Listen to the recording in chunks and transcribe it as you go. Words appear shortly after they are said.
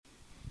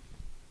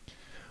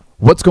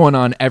What's going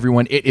on,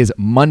 everyone? It is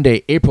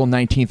Monday, April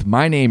 19th.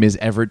 My name is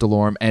Everett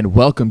Delorme, and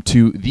welcome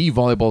to the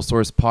Volleyball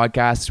Source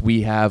podcast.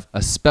 We have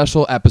a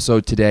special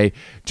episode today.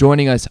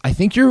 Joining us, I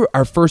think you're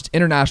our first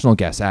international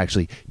guest,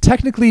 actually.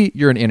 Technically,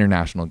 you're an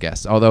international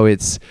guest, although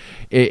it's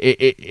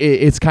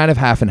kind of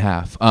half and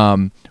half.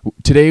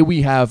 Today,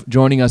 we have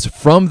joining us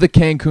from the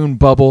Cancun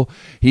bubble.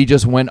 He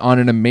just went on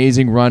an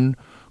amazing run,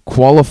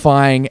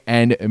 qualifying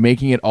and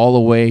making it all the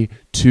way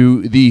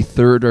to the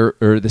third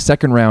or the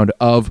second round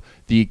of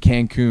the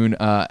Cancun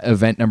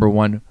event number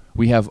one.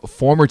 We have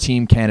former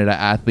Team Canada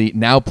athlete,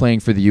 now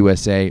playing for the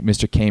USA,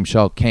 Mr. Chaim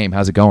Schalk. Chaim,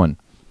 how's it going?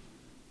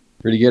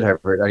 Pretty good,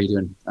 Herbert. How are you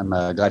doing? I'm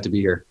glad to be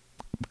here.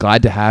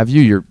 Glad to have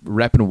you. You're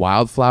repping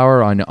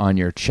Wildflower on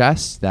your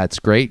chest. That's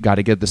great. Got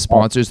to get the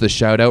sponsors the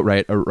shout out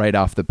right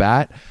off the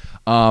bat.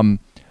 A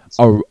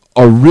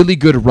really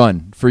good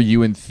run for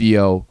you and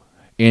Theo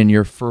in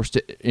your first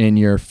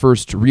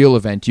real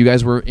event. You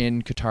guys were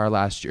in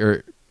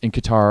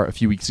Qatar a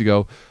few weeks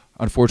ago.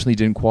 Unfortunately,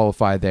 didn't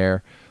qualify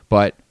there,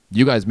 but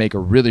you guys make a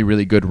really,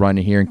 really good run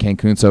here in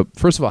Cancun. So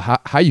first of all, how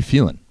are you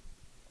feeling?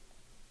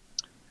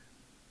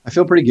 I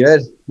feel pretty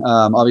good.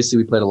 Obviously,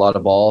 we played a lot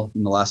of ball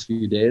in the last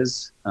few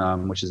days,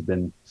 which has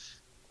been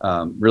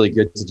really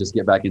good to just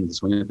get back into the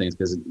swing of things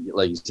because,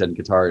 like you said, in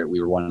Qatar,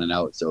 we were 1 and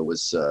out, so it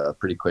was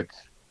pretty quick.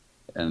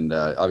 And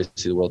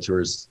obviously, the World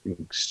Tour is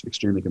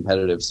extremely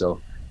competitive,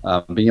 so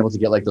being able to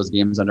get like those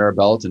games under our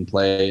belt and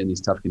play in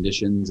these tough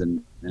conditions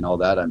and all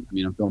that, I'm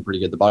feeling pretty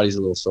good. The body's a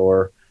little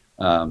sore.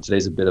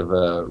 Today's a bit of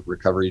a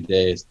recovery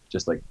day,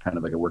 just like kind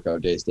of like a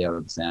workout day, stay out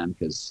of the sand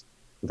because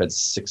we've had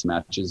 6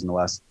 matches in the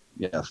last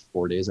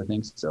 4 days, I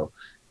think. So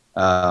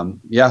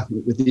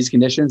with these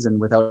conditions and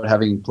without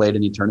having played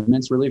any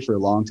tournaments really for a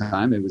long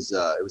time, it was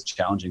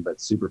challenging but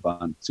super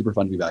fun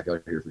to be back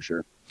out here for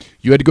sure.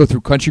 You had to go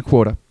through country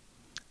quota,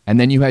 and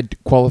then you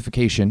had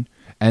qualification.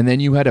 And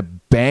then you had a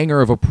banger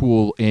of a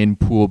pool in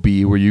Pool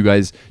B where you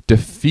guys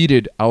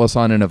defeated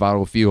Alessandro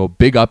Navarro Fio,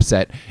 big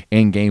upset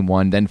in Game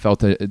 1, then fell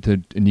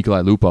to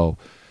Nicolai Lupo.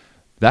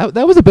 That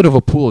was a bit of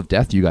a pool of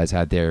death you guys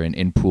had there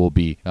in Pool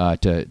B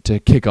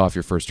to kick off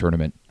your first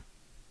tournament.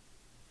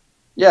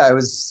 Yeah, it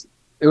was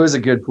a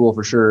good pool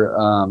for sure.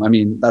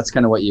 That's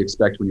kind of what you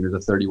expect when you're the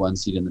 31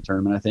 seed in the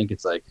tournament. I think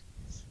it's like,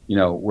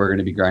 we're going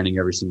to be grinding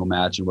every single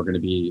match, and we're going to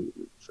be,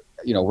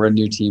 we're a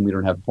new team. We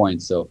don't have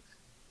points, so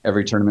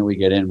every tournament we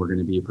get in, we're going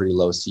to be a pretty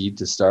low seed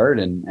to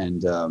start.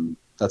 And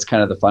that's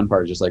kind of the fun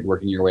part, just like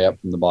working your way up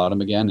from the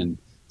bottom again and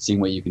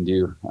seeing what you can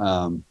do.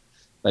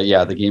 But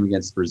yeah, the game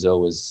against Brazil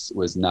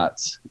was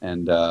nuts.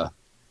 And all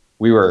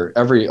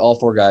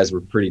 4 guys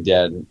were pretty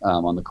dead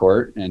on the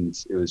court. And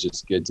it was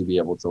just good to be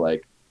able to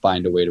like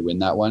find a way to win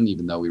that one,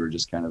 even though we were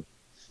just it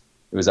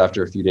was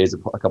after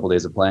a couple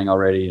days of playing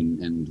already.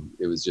 And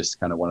it was just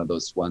kind of one of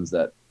those ones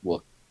that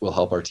will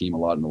help our team a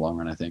lot in the long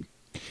run, I think.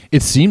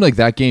 It seemed like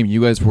that game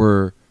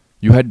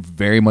you had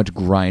very much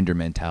grinder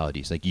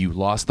mentalities. Like you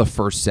lost the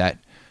first set,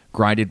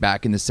 grinded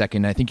back in the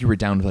second. I think you were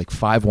down to like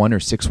 5-1 or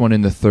 6-1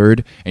 in the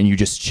third, and you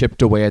just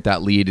chipped away at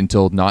that lead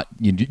until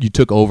you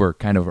took over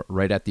kind of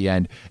right at the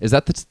end. Is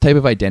that the type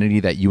of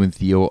identity that you and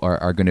Theo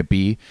are going to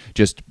be?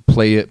 Just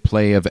play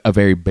a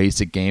very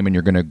basic game, and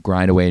you're going to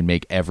grind away and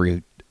make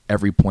every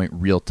point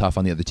real tough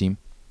on the other team?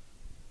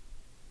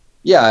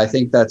 Yeah, I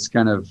think that's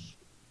kind of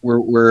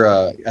we're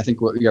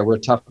a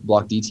tough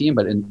block D team,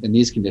 but in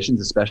these conditions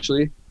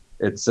especially,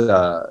 it's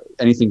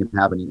anything can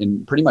happen.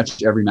 In pretty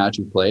much every match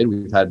we've played,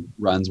 we've had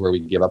runs where we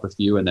give up a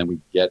few and then we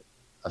get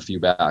a few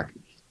back.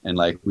 And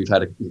like we've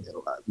had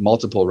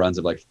multiple runs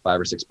of like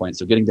 5 or 6 points.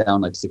 So getting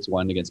down like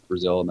 6-1 against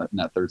Brazil in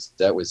that third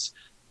set we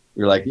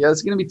were like, yeah,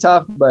 it's going to be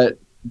tough, but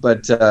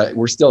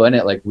we're still in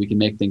it. Like we can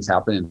make things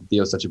happen. And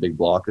Theo's such a big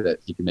block that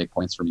he can make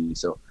points for me.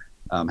 So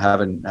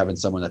having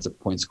someone that's a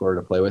point scorer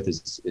to play with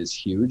is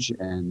huge.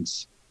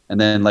 And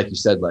then, like you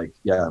said, like,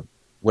 yeah,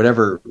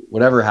 whatever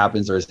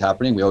happens or is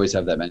happening, we always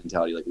have that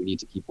mentality. Like we need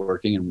to keep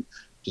working and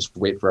just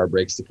wait for our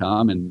breaks to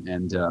come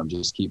and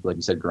just keep, like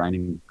you said,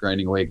 grinding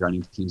away,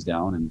 grinding teams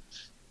down.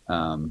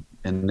 And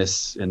in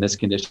this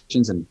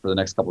conditions and for the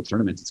next couple of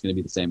tournaments, it's going to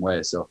be the same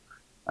way. So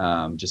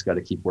just got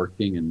to keep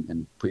working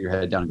and put your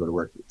head down and go to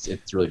work.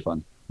 It's really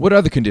fun. What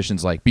are the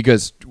conditions like?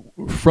 Because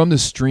from the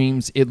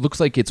streams, it looks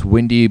like it's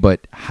windy,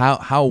 but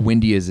how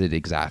windy is it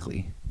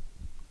exactly?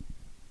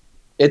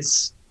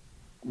 It's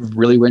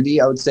really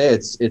windy, I would say.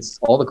 It's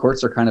all the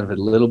courts are kind of a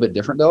little bit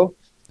different though.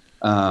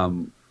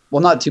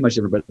 Well, not too much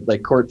different, but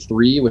like court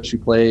 3, which we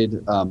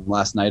played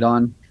last night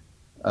on,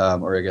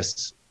 or I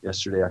guess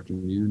yesterday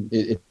afternoon,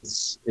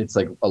 it's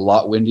like a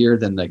lot windier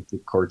than like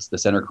the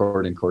center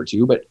court and court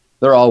 2, but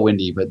they're all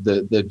windy. But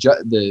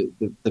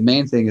the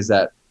main thing is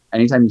that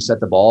anytime you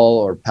set the ball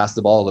or pass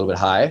the ball a little bit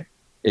high,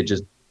 it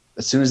just,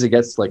 as soon as it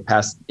gets like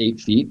past 8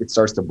 feet, it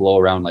starts to blow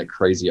around like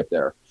crazy up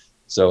there.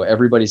 So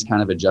everybody's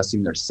kind of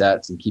adjusting their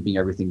sets and keeping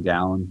everything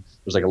down.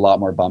 There's like a lot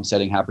more bump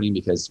setting happening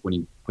because when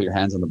you put your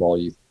hands on the ball,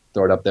 you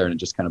throw it up there and it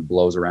just kind of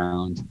blows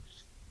around.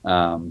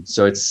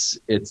 So it's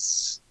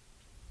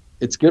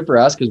good for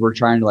us because we're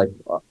trying to, like,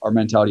 our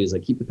mentality is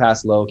like keep the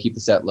pass low, keep the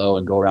set low,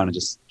 and go around and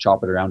just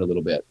chop it around a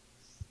little bit.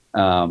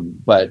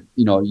 But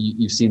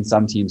you've seen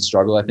some teams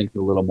struggle, I think, a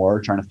little more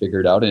trying to figure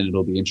it out, and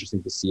it'll be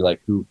interesting to see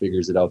like who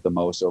figures it out the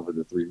most over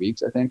the 3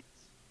 weeks, I think,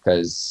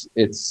 because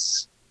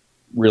it's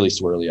really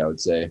swirly, I would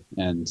say.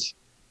 And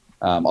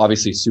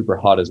obviously super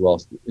hot as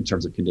well in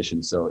terms of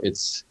conditions. So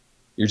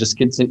you're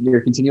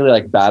continually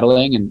like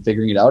battling and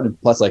figuring it out. And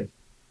plus, like,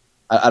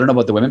 I don't know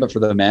about the women, but for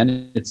the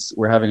men,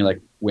 we're having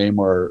like way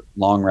more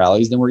long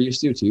rallies than we're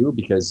used to too,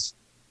 because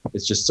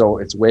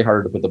it's way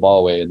harder to put the ball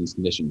away in these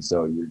conditions.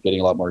 So you're getting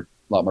a lot more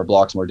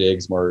blocks, more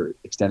digs, more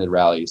extended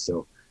rallies.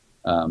 So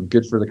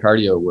good for the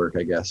cardio work,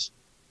 I guess.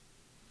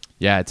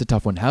 Yeah, it's a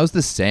tough one. How's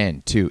the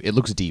sand too? It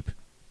looks deep.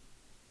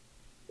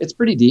 It's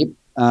pretty deep.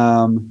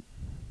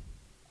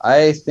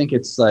 I think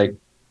it's like,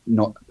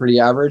 pretty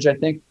average, I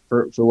think,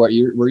 for what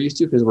we're used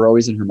to, because we're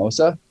always in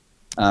Hermosa.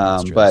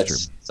 But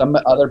some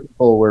other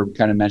people were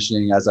kind of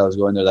mentioning as I was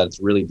going there that it's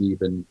really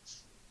deep. And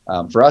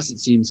for us, it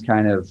seems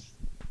kind of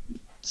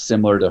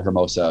similar to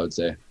Hermosa, I would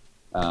say.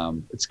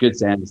 It's good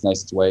sand. It's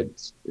nice. It's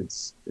white.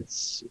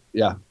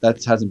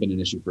 That hasn't been an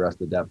issue for us,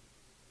 the depth.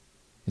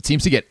 It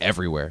seems to get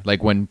everywhere.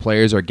 Like when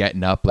players are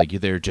getting up, like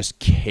they're just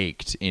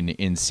caked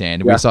in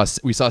sand. Yeah.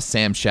 We saw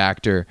Sam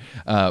Schachter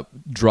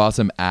draw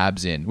some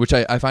abs in, which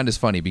I find is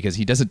funny because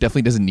he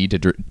definitely doesn't need to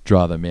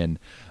draw them in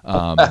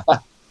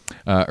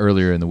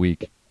earlier in the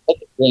week.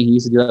 He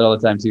used to do that all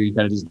the time too. He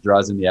kind of just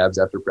draws in the abs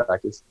after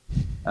practice.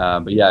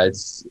 But yeah,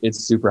 it's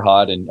super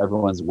hot and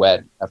everyone's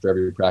wet after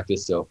every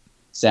practice, so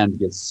sand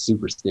gets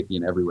super sticky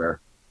and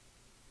everywhere.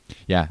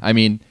 Yeah, I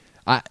mean,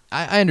 I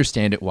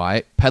understand it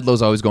why.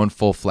 Pedlo's always going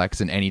full flex,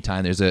 and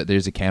anytime there's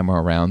a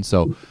camera around,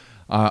 so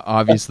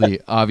obviously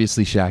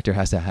Schachter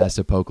has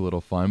to poke a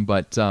little fun.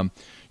 But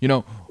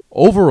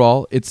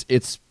overall,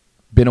 it's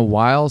been a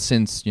while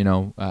since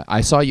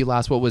I saw you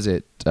last. What was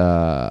it?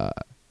 No,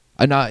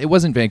 it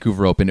wasn't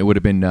Vancouver Open. It would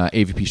have been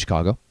AVP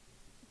Chicago.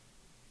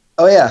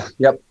 Oh yeah,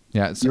 yep.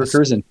 Yeah, you were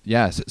cruising.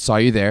 Yeah, saw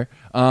you there.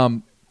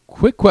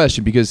 Quick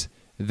question, because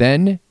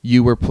then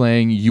you were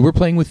playing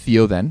with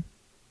Theo then.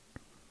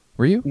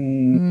 Were you?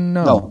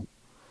 No.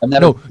 I've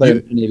never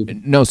played in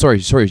AVP. No,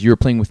 sorry. You were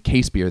playing with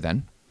Case Beer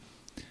then.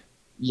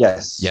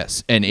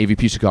 Yes, and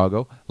AVP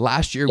Chicago.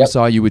 Last year we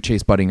saw you with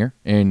Chase Buttinger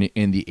in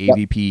the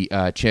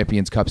AVP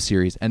Champions Cup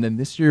Series, and then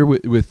this year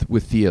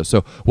with Theo.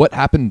 So what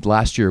happened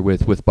last year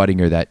with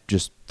Buttinger that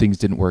just things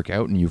didn't work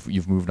out, and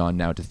you've moved on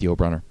now to Theo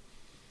Brunner?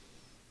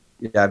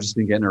 Yeah, I've just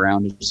been getting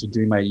around, just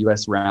doing my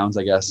U.S. rounds,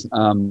 I guess.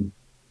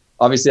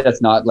 Obviously,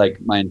 that's not like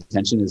my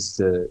intention is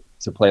to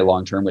play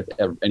long term with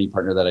any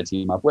partner that I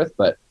team up with,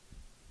 but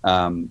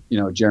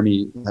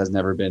Jeremy has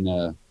never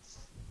been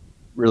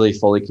really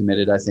fully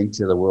committed, I think,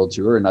 to the World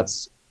Tour, and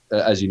that's,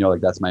 as you know, like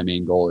that's my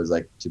main goal, is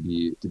like to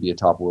be a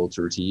top World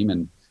Tour team.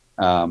 And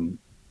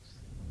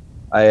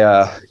I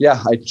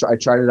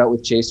tried it out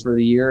with Chase for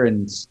the year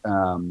and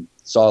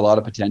saw a lot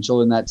of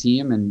potential in that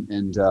team,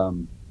 and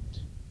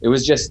it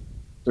was just,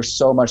 there's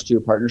so much to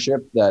a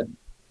partnership that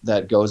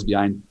goes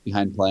behind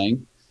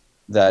playing,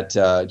 that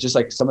just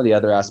like some of the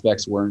other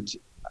aspects weren't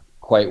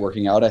quite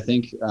working out. I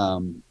think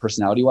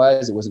personality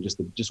wise, it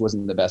just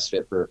wasn't the best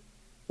fit for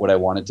what I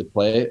wanted to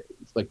play,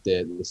 like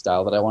the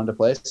style that I wanted to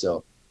play.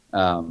 So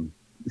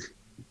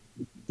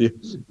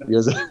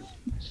Theo's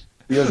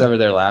over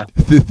there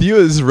laughing. Theo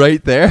is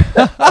right there.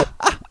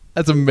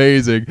 That's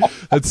amazing.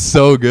 That's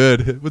so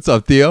good. What's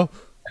up, Theo?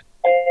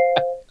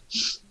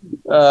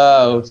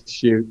 Oh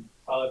shoot.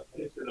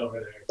 Politician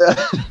over there.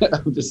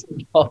 I'm just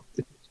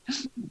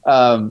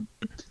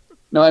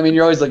no, I mean,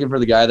 you're always looking for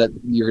the guy that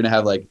you're going to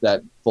have like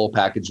that full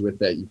package with,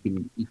 that you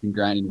can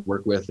grind and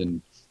work with.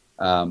 And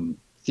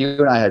Theo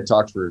and I had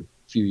talked for a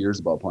few years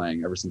about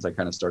playing ever since I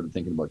kind of started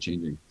thinking about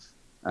changing.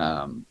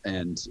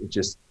 And it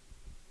just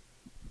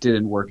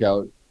didn't work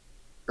out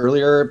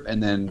earlier.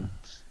 And then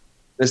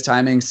this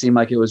timing seemed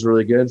like it was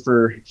really good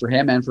for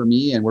him and for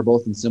me. And we're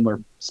both in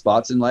similar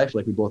spots in life.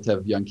 Like we both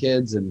have young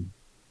kids and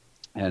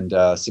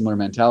similar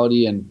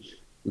mentality, and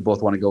we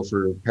both want to go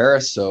for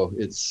Paris. So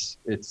it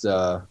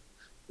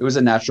was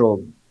a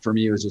natural for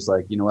me. It was just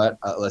like, you know what,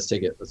 let's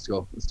take it. Let's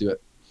go. Let's do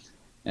it.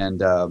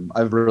 And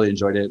I've really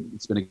enjoyed it.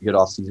 It's been a good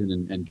off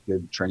season and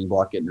good training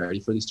block getting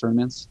ready for these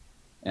tournaments.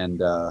 And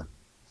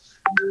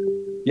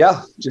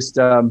just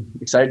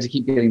excited to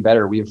keep getting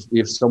better. We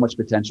have so much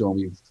potential,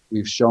 and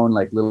we've shown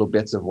like little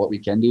bits of what we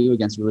can do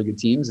against really good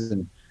teams.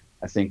 And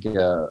I think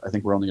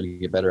we're only going to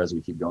get better as we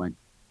keep going.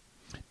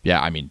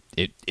 Yeah, I mean,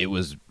 it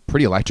was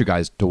pretty electric,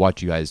 guys, to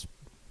watch you guys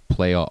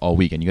play all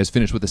weekend. You guys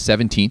finished with the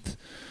 17th.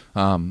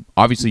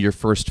 Obviously your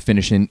first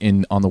finish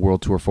in on the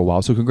World Tour for a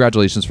while, so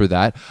congratulations for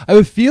that. I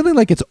have a feeling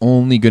like it's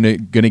only gonna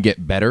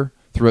get better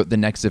throughout the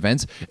next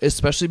events,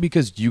 especially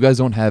because you guys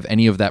don't have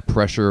any of that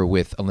pressure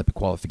with Olympic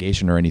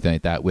qualification or anything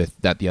like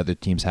that the other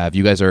teams have.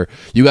 You guys are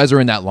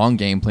in that long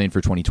game playing for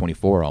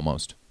 2024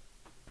 almost.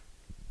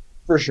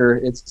 For sure.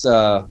 It's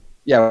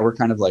we're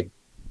kind of like,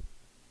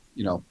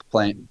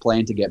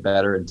 playing to get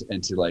better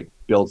and to like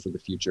build for the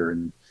future,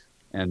 and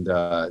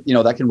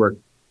that can work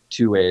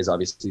two ways.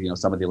 Obviously,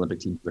 some of the Olympic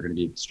teams are going to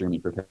be extremely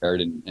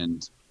prepared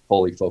and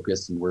fully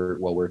focused, and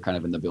we're kind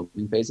of in the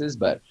building phases.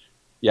 But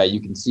yeah, you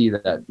can see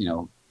that,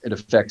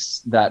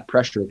 that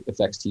pressure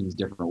affects teams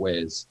different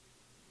ways.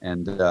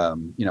 And,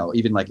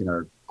 even like in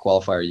our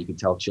qualifier, you could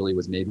tell Chile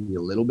was maybe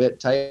a little bit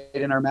tight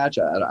in our match.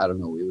 I don't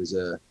know.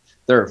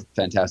 They're a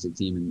fantastic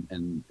team,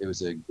 and it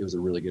was a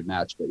really good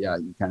match. But yeah,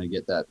 you kind of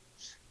get that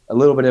a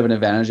little bit of an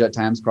advantage at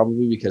times,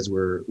 probably because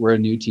we're a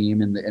new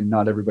team, and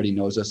not everybody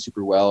knows us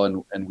super well,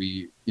 and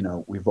we've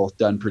both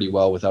done pretty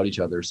well without each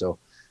other. So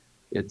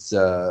it's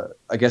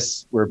I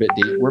guess we're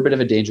a bit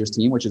of a dangerous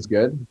team, which is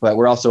good, but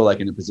we're also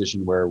like in a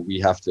position where we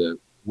have to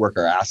work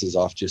our asses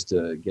off just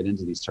to get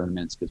into these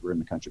tournaments, because we're in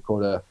the country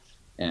quota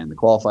and the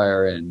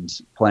qualifier and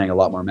playing a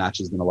lot more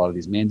matches than a lot of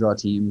these main draw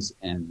teams.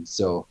 And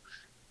so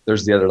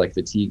there's the other like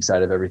fatigue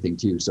side of everything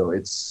too. So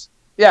it's,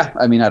 yeah,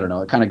 I mean, I don't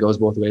know. It kind of goes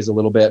both ways a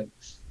little bit,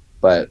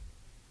 but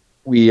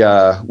we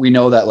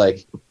know that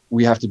like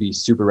we have to be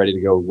super ready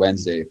to go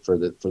Wednesday for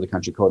the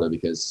country quota,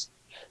 because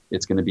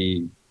it's going to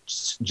be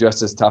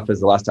just as tough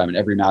as the last time. And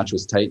every match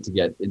was tight to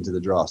get into the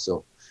draw.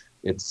 So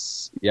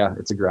it's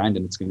a grind,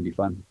 and it's going to be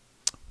fun.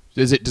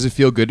 Does it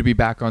feel good to be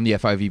back on the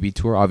FIVB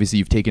Tour? Obviously,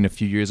 you've taken a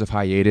few years of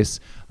hiatus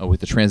with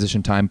the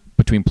transition time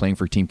between playing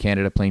for Team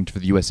Canada, playing for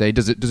the USA.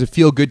 Does it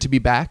feel good to be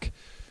back?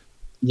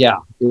 Yeah,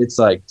 it's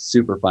like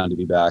super fun to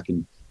be back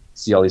and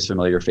see all these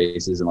familiar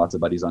faces and lots of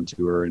buddies on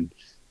tour, and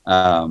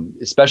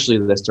especially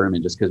this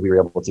tournament, just because we were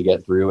able to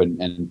get through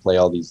and play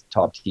all these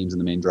top teams in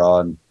the main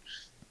draw,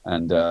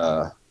 and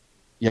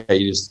you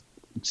just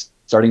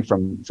starting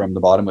from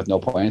the bottom with no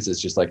points. It's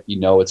just like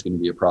it's going to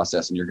be a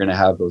process, and you're going to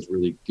have those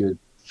really good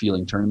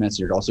feeling tournaments.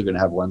 You're also going to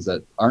have ones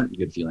that aren't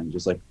good feeling,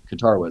 just like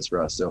Qatar was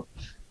for us. So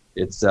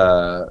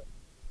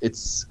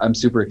I'm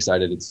super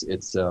excited.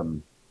 It's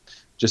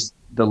just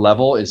the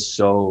level is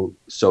so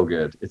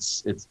good.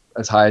 It's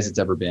as high as it's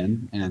ever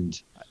been,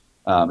 and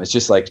it's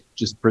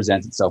just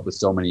presents itself with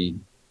so many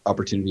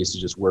opportunities to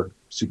just work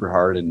super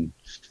hard and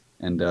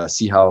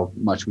see how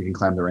much we can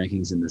climb the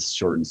rankings in this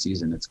shortened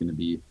season. It's going to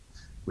be,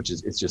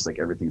 it's just like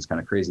everything's kind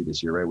of crazy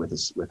this year, right?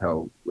 With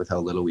how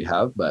little we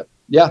have, but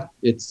yeah,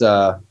 it's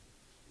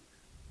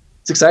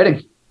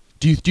exciting.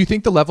 Do you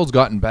think the level's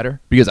gotten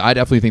better? Because I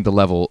definitely think the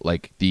level,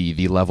 like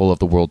the level of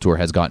the World Tour,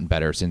 has gotten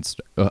better since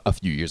a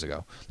few years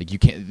ago. Like you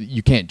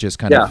can't just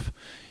kind of,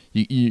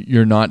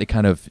 you're not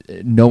kind of,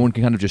 no one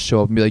can kind of just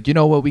show up and be like,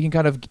 we can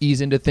kind of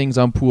ease into things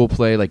on pool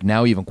play. Like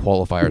now even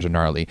qualifiers are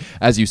gnarly.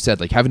 As you said,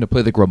 like having to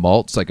play the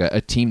Grimalds, like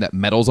a team that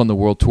medals on the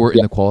World Tour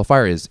in the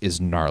qualifier is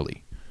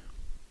gnarly.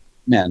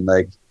 Man,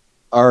 like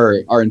our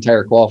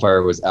entire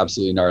qualifier was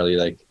absolutely gnarly.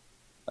 Like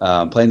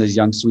playing those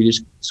young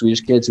Swedish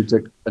kids who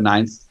took a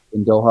 9th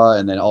in Doha,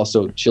 and then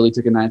also Chile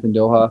took a 9th in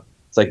Doha.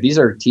 It's like these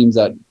are teams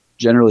that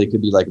generally could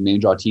be like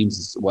main draw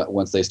teams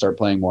once they start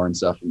playing more and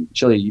stuff. And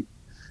Chile,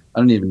 I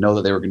don't even know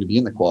that they were going to be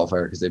in the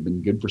qualifier because they've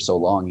been good for so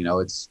long.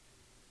 It's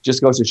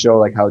just goes to show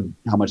like how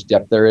much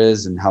depth there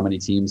is and how many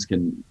teams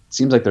can.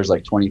 Seems like there's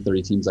like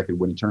 20-30 teams that could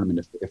win a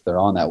tournament if they're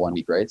on that 1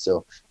 week, right?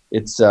 So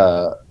it's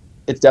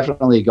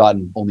definitely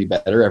gotten only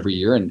better every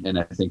year, and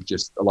I think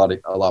just a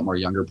lot more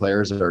younger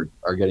players are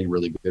getting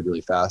really good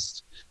really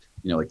fast.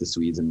 Like the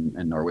Swedes and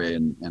Norway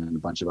and a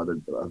bunch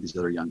of these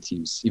other young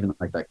teams, even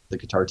like the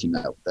Qatar team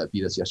that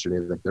beat us yesterday.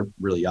 Like they're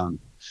really young,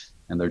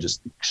 and they're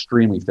just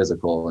extremely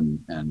physical,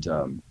 and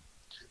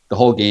the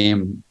whole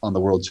game on the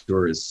World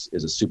Tour is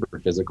a super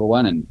physical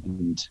one,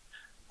 and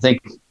I think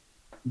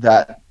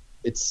that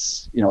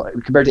it's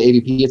compared to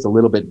AVP, it's a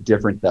little bit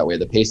different that way.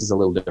 The pace is a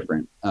little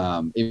different.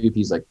 AVP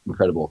is like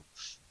incredible,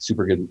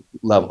 super good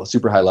level,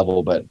 super high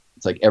level, but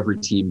it's like every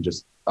team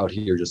just out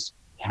here just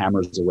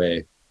hammers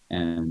away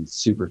and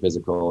super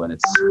physical, and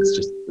it's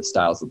just the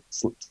style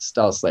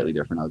is slightly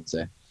different, I would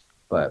say,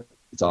 but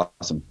it's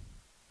awesome.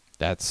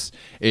 That's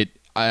it.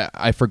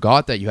 I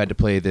forgot that you had to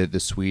play the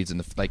Swedes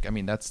and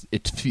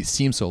it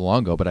seems so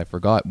long ago, but I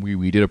forgot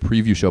we did a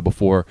preview show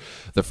before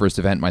the first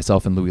event,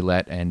 myself and Louis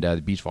Lett and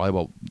the beach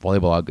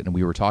volleyball, and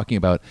we were talking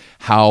about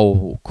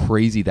how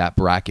crazy that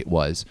bracket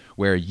was,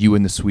 where you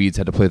and the Swedes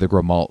had to play the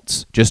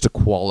Grimalds just to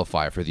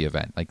qualify for the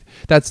event. Like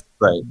that's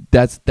right.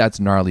 That's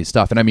gnarly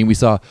stuff. And I mean,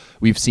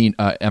 we've seen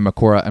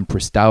Amakora and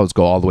Pristow's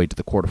go all the way to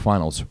the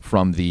quarterfinals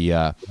from the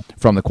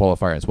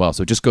qualifier as well.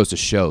 So it just goes to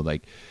show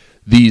like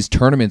these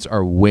tournaments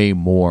are way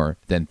more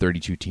than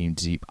 32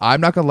 teams deep.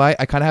 I'm not going to lie,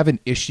 I kind of have an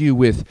issue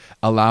with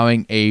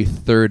allowing a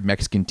third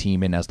Mexican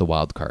team in as the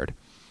wild card,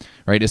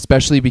 right?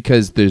 Especially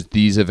because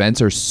these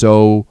events are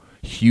so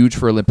huge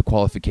for Olympic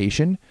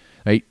qualification,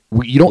 right?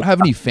 You don't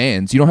have any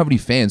fans. So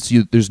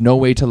there's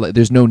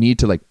no need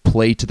to like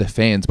play to the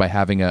fans by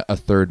having a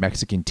third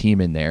Mexican team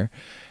in there.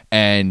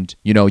 And,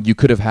 you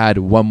could have had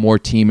one more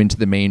team into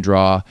the main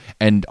draw.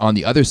 And on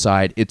the other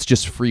side, it's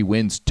just free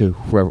wins to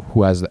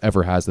who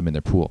ever has them in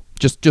their pool.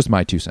 Just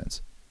my 2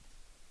 cents.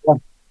 Yeah.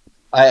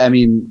 I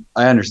mean,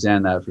 I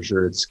understand that for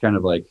sure. It's kind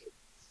of like,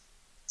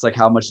 it's like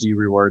how much do you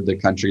reward the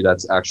country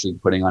that's actually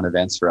putting on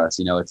events for us?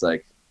 It's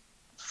like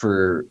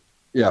for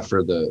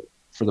the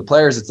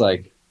players, it's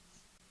like,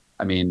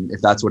 I mean,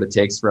 if that's what it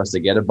takes for us to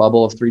get a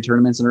bubble of 3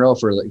 tournaments in a row,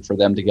 for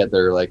them to get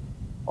their like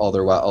all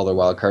their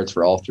wild cards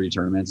for all 3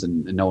 tournaments,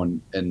 and no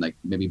one, and like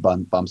maybe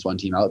bumps one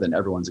team out, then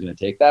everyone's going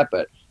to take that.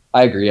 But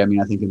I agree. I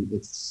mean, I think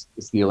it's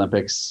the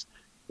Olympics.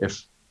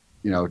 If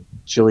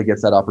Chile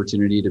gets that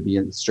opportunity to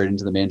be straight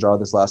into the main draw of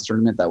this last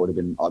tournament, that would have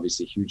been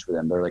obviously huge for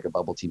them. They're like a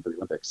bubble team for the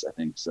Olympics, I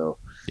think. So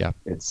yeah,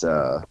 it's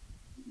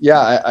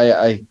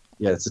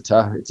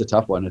it's a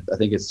tough one. I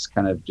think it's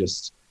kind of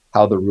just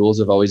how the rules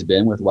have always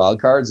been with wild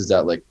cards, is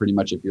that like pretty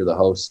much if you're the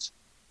host,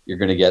 you're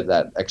going to get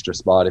that extra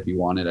spot if you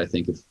want it. I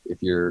think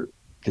if you're,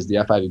 because the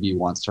FIVB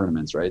wants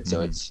tournaments, right?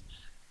 Mm-hmm. So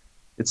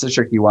it's a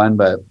tricky one,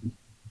 but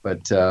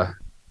at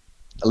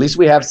least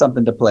we have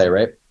something to play,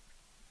 right?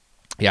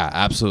 Yeah,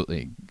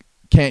 absolutely.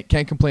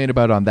 Can't complain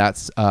about on that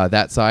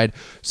side.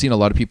 Seen a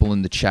lot of people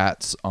in the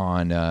chats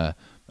on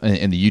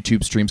in the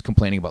YouTube streams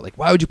complaining about like,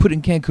 why would you put it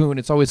in Cancun?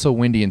 It's always so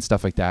windy and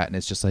stuff like that. And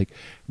it's just like,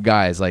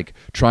 guys, like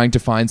trying to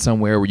find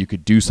somewhere where you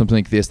could do something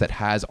like this that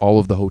has all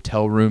of the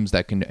hotel rooms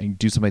that can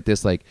do something like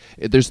this. Like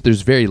there's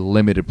very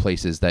limited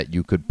places that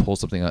you could pull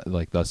something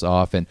like this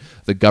off, and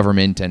the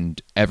government and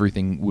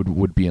everything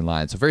would be in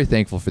line. So very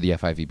thankful for the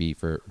FIVB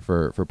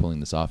for pulling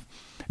this off.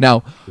 Now,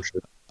 for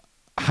sure.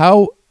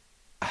 How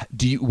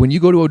do you, when you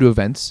go to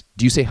events,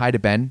 do you say hi to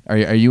Ben? Are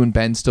you and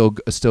Ben still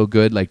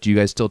good? Like, do you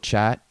guys still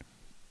chat?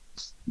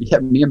 Yeah,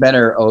 me and Ben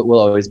will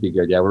always be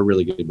good. Yeah, we're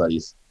really good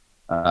buddies.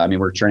 I mean,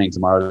 we're training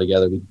tomorrow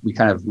together. We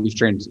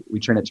train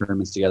at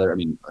tournaments together. I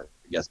mean, I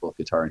guess both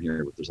guitar and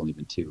here, but there's only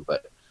been 2.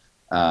 But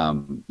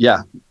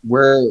yeah,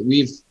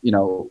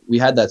 we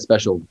had that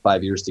special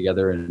 5 years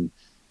together, and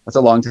that's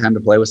a long time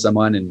to play with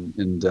someone.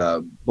 And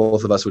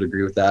both of us would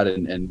agree with that.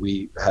 And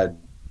we had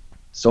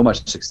so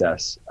much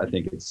success. I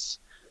think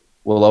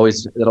it'll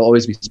always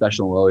be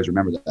special. And we'll always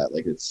remember that.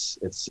 Like it's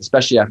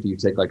especially after you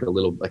take like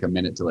a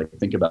minute to like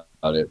think about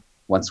it.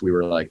 Once we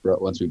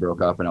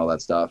broke up and all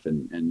that stuff,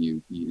 and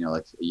you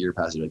like a year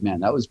passes, you're like,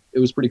 man, it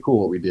was pretty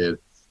cool what we did.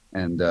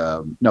 And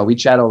no, we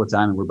chat all the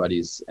time and we're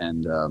buddies,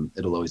 and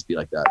it'll always be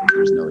like that.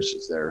 There's no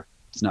issues there.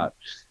 It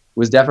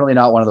was definitely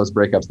not one of those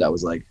breakups that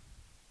was like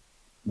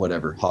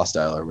whatever,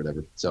 hostile or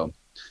whatever. So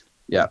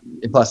yeah.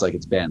 And plus, like,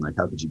 it's Ben. Like,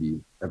 how could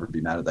you ever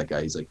be mad at that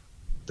guy? He's like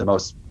the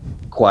most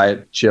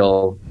quiet,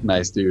 chill,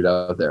 nice dude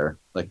out there.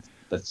 Like,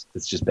 that's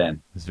just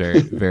Ben. It's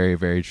very, very,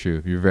 very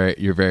true. You're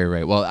very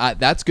right. Well,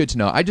 that's good to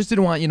know. I just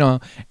didn't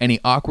want any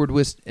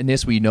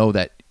awkwardness. We know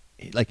that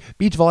like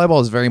beach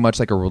volleyball is very much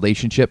like a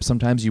relationship.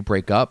 Sometimes you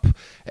break up,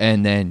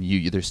 and then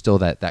there's still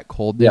that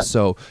coldness. Yeah.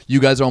 So you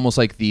guys are almost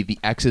like the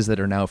exes that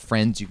are now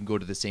friends. You can go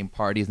to the same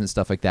parties and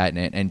stuff like that,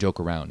 and joke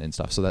around and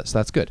stuff. So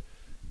that's good.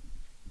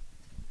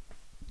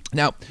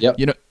 Now, yep.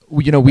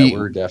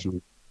 We're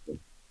definitely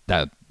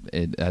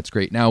that's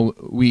great. Now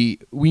we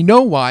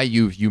know why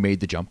you made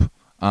the jump.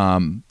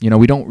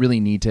 We don't really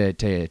need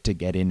to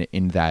get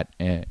in that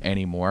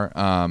anymore.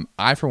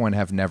 I, for one,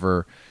 have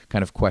never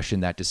kind of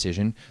questioned that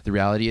decision. The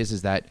reality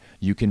is that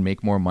you can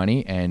make more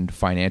money and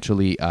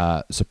financially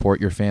support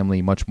your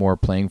family much more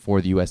playing for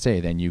the USA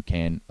than you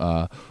can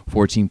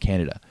for Team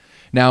Canada.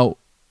 Now,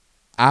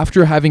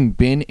 after having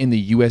been in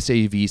the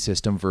USAV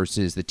system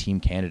versus the Team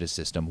Canada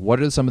system, what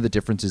are some of the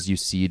differences you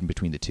see in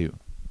between the two?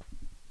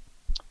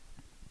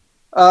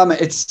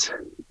 It's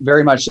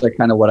very much like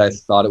kind of what I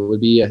thought it would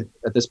be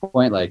at this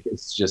point. Like,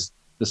 it's just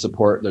the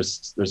support.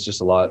 There's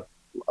just a lot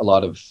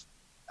of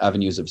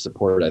avenues of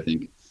support, I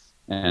think.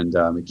 And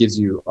it gives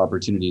you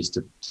opportunities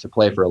to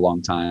play for a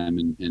long time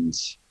and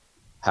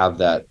have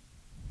that,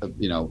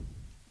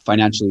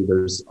 financially,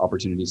 there's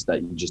opportunities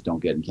that you just don't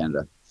get in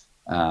Canada.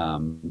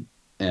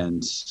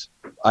 And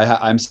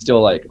I'm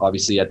still like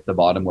obviously at the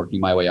bottom working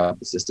my way up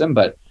the system,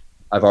 but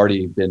I've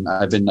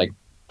been like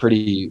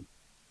pretty,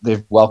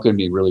 they've welcomed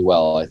me really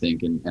well, I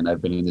think. And I've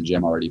been in the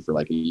gym already for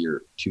like a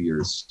year, 2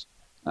 years.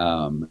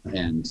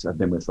 And I've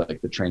been with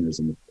like the trainers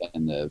and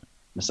the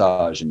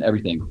massage and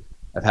everything.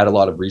 I've had a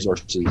lot of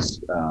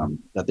resources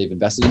that they've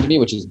invested into me,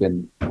 which has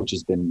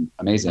been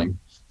amazing.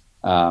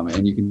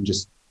 And you can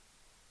just,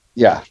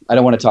 I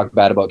don't want to talk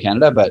bad about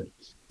Canada, but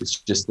it's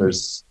just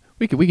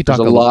we could talk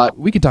a lot.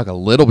 We could talk a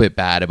little bit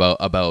bad about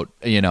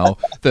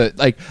the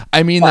like.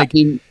 I mean,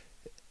 the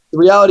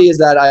reality is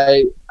that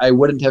I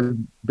wouldn't have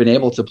been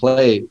able to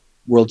play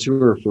World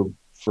Tour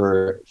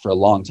for a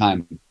long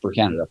time for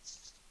Canada.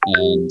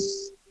 And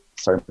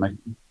sorry,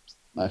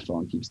 my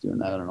phone keeps doing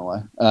that. I don't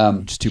know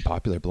why. Just too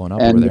popular, blowing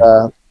up over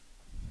there.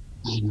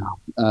 I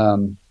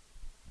know.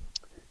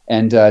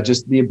 And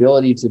just the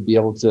ability to be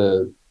able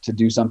to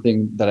do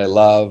something that I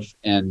love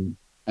and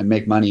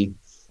make money,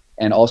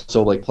 and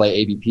also like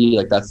play AVP.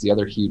 Like, that's the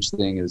other huge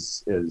thing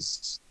is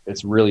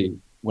it's really,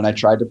 when I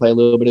tried to play a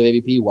little bit of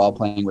AVP while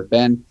playing with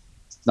Ben,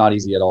 it's not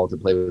easy at all to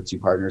play with two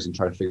partners and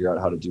try to figure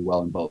out how to do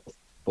well in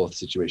both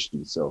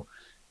situations. So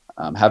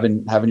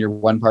having your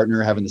one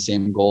partner, having the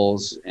same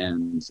goals,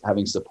 and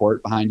having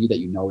support behind you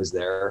that is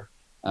there,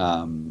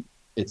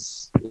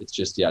 it's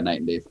just night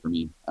and day for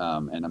me.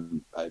 And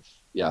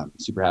I'm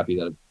super happy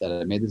that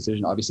I made the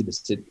decision. Obviously the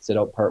sit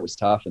out part was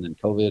tough, and then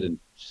COVID and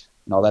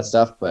all that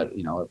stuff, but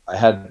I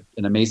had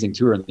an amazing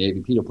tour in the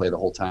AVP to play the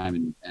whole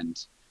time,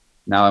 and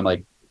now I'm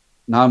like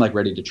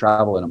ready to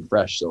travel, and I'm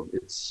fresh. So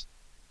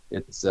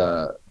it's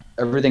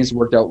everything's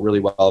worked out really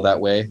well that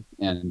way.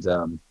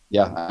 And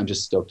yeah, I'm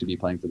just stoked to be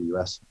playing for the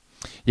U.S.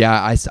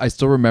 Yeah, I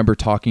still remember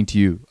talking to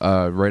you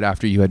right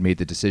after you had made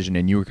the decision,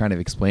 and you were kind of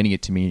explaining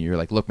it to me, and you're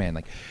like, look, man,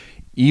 like,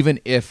 even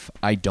if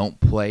I don't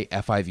play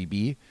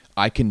FIVB,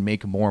 I can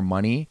make more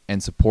money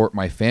and support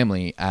my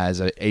family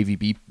as a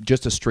AVP,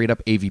 just a straight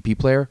up AVP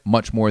player,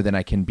 much more than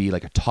I can be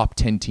like a top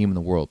 10 team in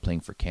the world playing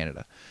for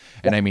Canada.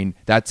 And I mean,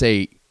 that's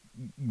a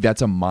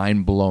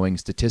mind-blowing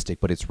statistic,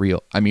 but it's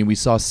real. I mean, we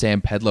saw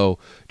Sam Pedlow,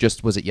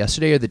 just, was it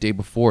yesterday or the day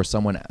before,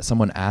 someone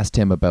asked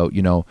him about,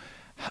 you know,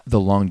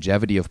 the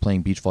longevity of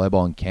playing beach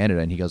volleyball in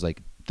Canada, and he goes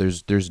like,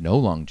 there's no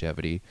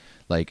longevity.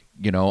 Like,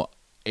 you know,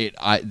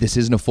 this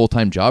isn't a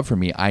full-time job for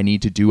me. I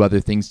need to do other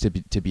things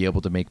to be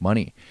able to make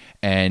money.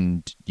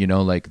 And, you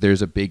know, like,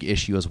 there's a big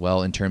issue as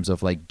well in terms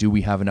of like, do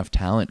we have enough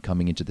talent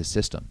coming into the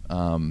system?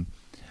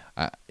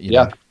 You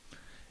know.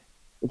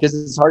 Because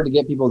it's hard to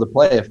get people to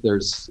play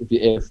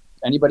if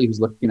anybody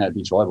who's looking at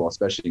beach volleyball,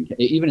 especially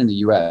even in the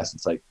US,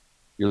 it's like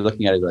you're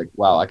looking at it like,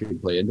 wow, I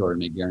could play indoor and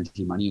make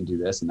guaranteed money and do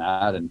this and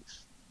that.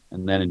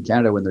 And then in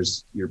Canada, when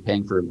you're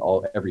paying for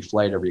every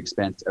flight, every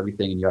expense,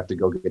 everything, and you have to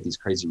go get these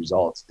crazy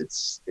results,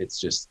 it's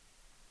just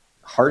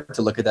hard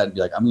to look at that and be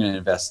like, I'm going to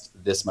invest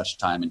this much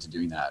time into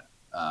doing that.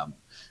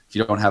 If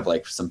you don't have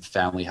like some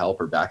family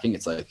help or backing,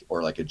 it's like,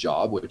 or like a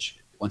job, which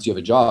once you have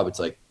a job, it's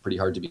like pretty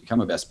hard to become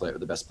the best player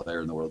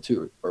in the world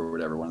too, or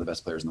whatever, one of the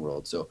best players in the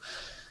world. So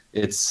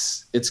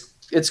it's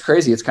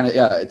crazy. It's kind of,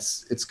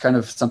 it's kind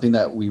of something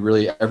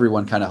that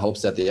everyone kind of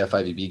hopes that the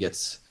FIVB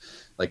gets,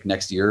 like,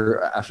 next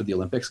year after the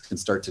Olympics, can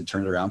start to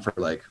turn it around for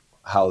like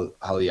how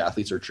the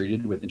athletes are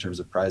treated in terms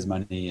of prize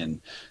money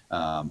and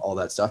all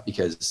that stuff.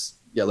 Because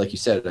like you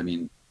said, I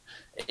mean,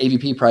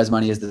 AVP prize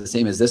money is the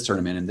same as this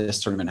tournament, and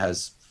this tournament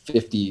has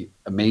 50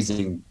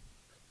 amazing,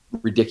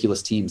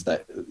 ridiculous teams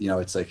that, you know,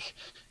 it's like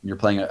when you're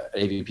playing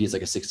AVP, it's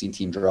like a 16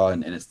 team draw,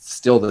 and it's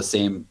still the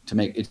same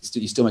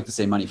you still make the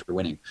same money for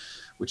winning,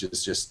 which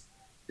is just,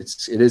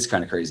 it is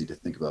kind of crazy to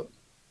think about.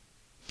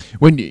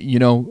 When, you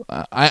know,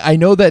 I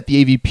know that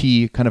the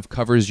AVP kind of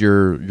covers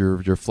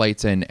your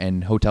flights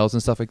and hotels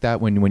and stuff like that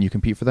when you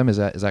compete for them. Is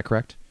that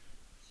correct?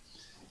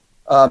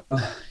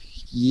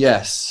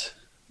 Yes.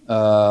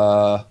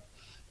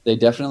 They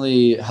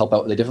definitely help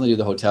out. They definitely do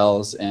the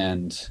hotels,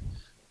 and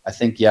I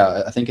think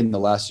in the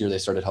last year they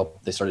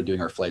started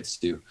doing our flights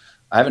too.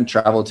 I haven't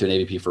traveled to an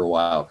AVP for a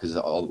while because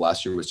all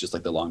last year was just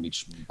like the Long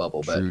Beach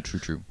bubble. But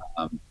True.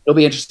 It'll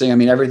be interesting. I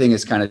mean, everything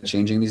is kind of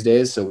changing these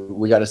days, so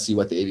we got to see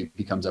what the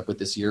AVP comes up with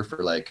this year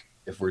for, like,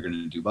 if we're going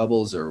to do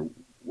bubbles or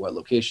what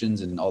locations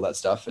and all that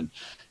stuff. And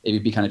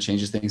AVP kind of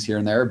changes things here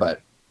and there,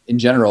 but in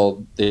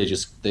general,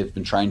 they've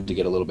been trying to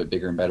get a little bit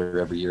bigger and better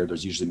every year.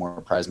 There's usually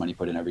more prize money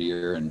put in every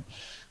year, and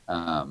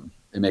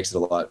it makes it a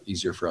lot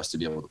easier for us to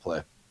be able to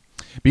play.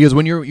 Because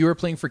when you were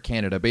playing for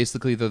Canada,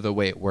 basically the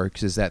way it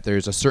works is that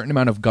there's a certain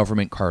amount of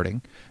government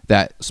carding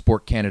that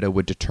Sport Canada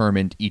would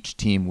determine each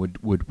team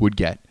would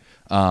get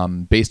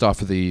based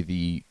off of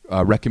the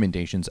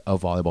recommendations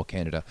of Volleyball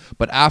Canada.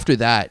 But after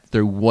that,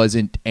 there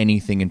wasn't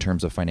anything in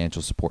terms of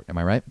financial support. Am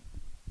I right?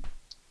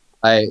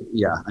 I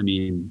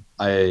mean,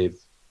 the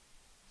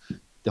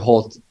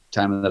whole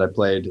time that I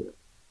played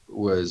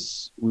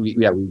was we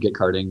would get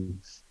carding,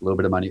 a little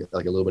bit of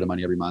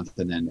money every month,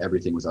 and then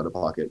everything was out of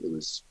pocket. It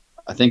was,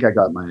 I think I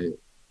got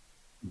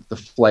the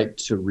flight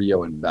to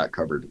Rio and back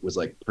covered, was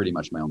like pretty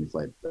much my only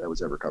flight that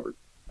was ever covered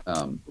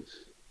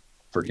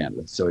for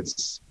Canada. So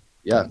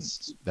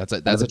that's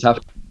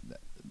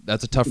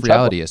a tough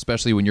reality,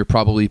 especially when you're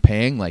probably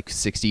paying like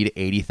 $60,000 to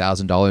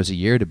 $80,000 a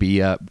year to be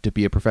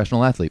a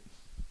professional athlete.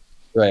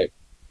 Right.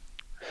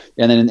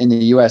 And then in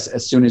the US,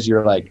 as soon as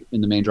you're like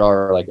in the main draw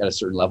or like at a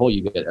certain level,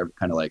 you get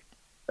kind of like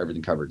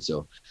everything covered.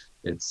 So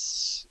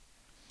it's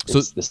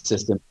the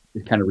system.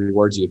 It kind of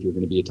rewards you. If you're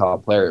going to be a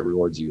top player, it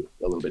rewards you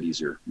a little bit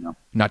easier, you know?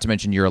 Not to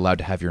mention you're allowed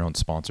to have your own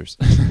sponsors.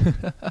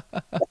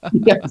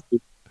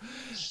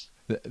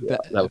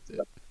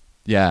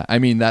 Yeah. I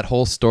mean, that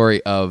whole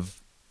story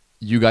of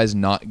you guys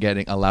not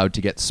getting allowed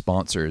to get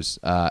sponsors,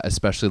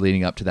 especially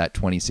leading up to that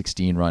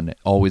 2016 run, it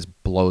always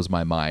blows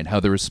my mind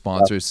how there were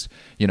sponsors,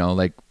 you know,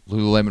 like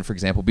Lululemon, for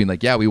example, being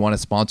like, yeah, we want to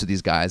sponsor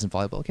these guys in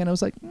volleyball. And I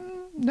was like,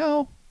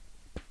 no.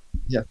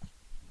 Yeah.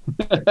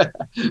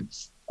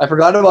 I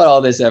forgot about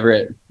all this,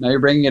 Everett. Now you're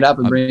bringing it up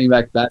and bringing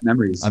back bad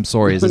memories. I'm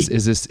sorry. Is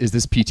this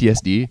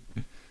PTSD?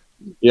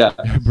 Yeah.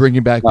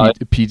 Bringing back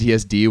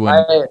PTSD when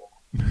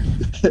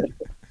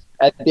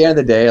at the end of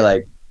the day,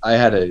 like I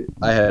had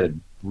a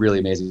really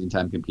amazing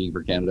time competing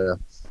for Canada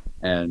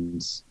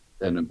and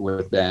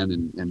with Ben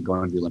and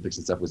going to the Olympics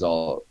and stuff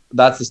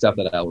that's the stuff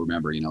that I'll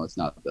remember. You know, it's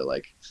not the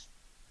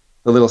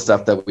little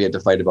stuff that we had to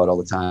fight about all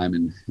the time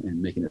and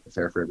making it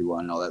fair for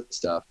everyone and all that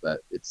stuff. But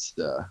it's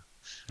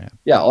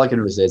all I can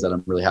really say is that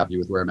I'm really happy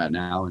with where I'm at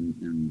now,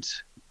 and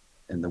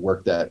the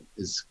work that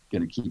is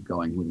going to keep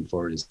going moving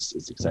forward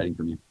is exciting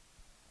for me.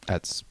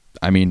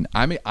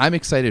 I'm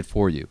excited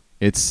for you.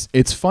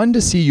 It's fun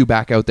to see you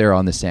back out there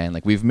on the sand.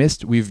 Like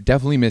we've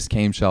definitely missed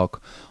Chaim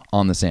Schalk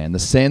on the sand. The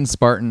Sand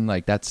Spartan,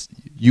 like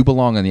you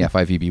belong on the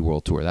FIVB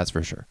World Tour. That's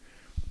for sure.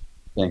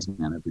 Thanks,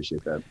 man. I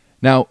appreciate that.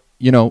 Now,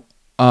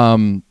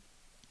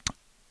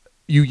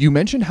 you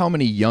mentioned how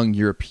many young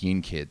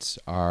European kids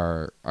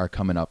are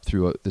coming up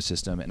through the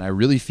system, and I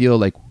really feel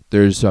like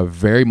there's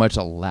very much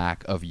a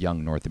lack of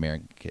young North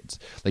American kids.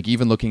 Like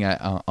even looking at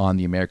on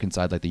the American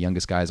side, like the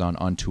youngest guys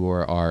on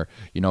tour are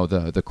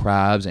the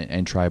Crabs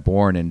and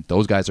Triborn, and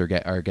those guys are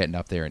getting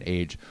up there in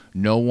age.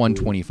 No one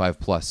 25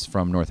 plus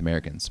from North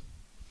Americans.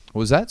 What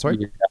was that? Sorry,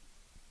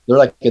 they're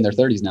like in their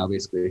 30s now,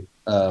 basically.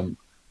 I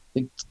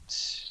think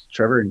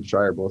Trevor and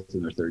Tri are both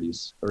in their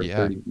 30s or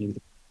 30,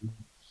 maybe.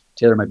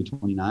 Taylor might be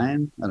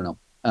 29. I don't know.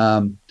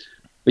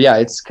 But yeah,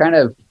 it's kind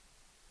of,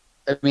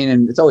 I mean,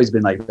 and it's always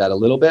been like that a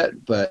little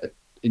bit, but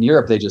in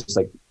Europe, they just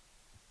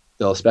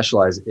they'll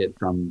specialize it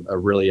from a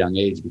really young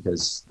age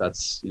because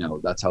that's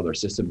how their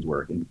systems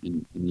work.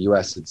 In the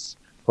US, it's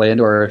play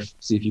indoor,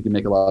 see if you can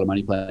make a lot of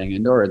money playing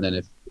indoor. And then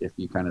if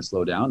you kind of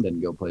slow down, then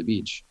go play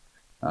beach.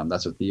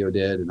 That's what Theo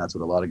did. And that's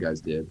what a lot of guys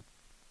did.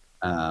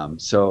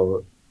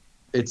 So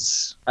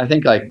I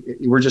think like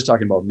we're just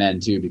talking about men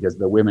too, because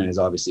the women is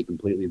obviously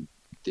completely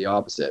the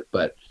opposite,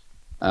 but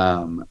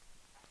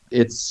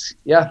there's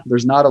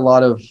not a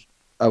lot of,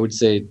 I would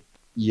say,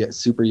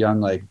 super young,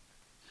 like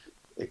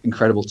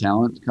incredible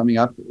talent coming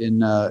up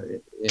in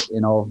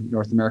all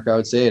North America, I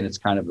would say, and it's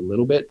kind of a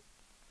little bit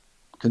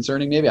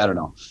concerning, maybe. I don't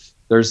know.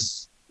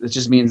 It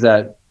just means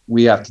that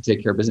we have to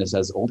take care of business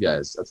as old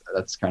guys.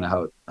 That's kind of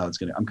how it's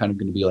gonna. I'm kind of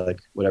gonna be like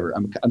whatever.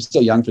 I'm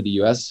still young for the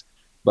US,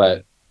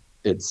 but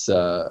it's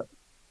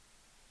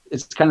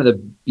kind of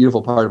the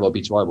beautiful part about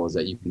beach volleyball is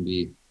that you can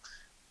be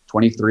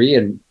 23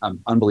 and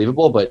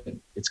unbelievable, but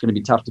it's going to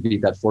be tough to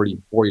beat that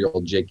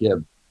 44-year-old Jake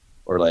Gibb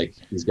or like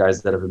these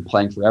guys that have been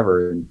playing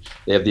forever and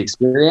they have the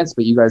experience,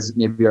 but you guys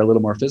maybe are a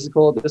little more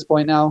physical at this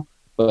point now.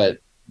 But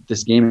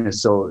this game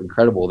is so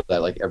incredible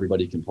that like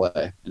everybody can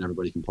play and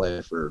everybody can play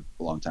for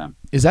a long time.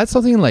 Is that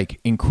something like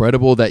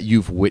incredible that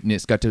you've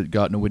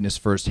gotten to witness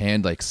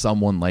firsthand, like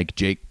someone like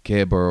Jake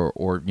Gibb or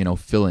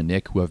Phil and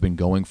Nick who have been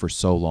going for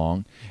so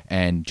long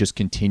and just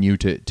continue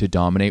to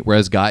dominate,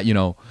 whereas guys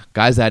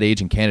that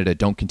age in Canada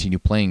don't continue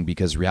playing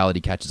because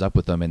reality catches up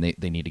with them and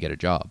they need to get a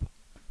job?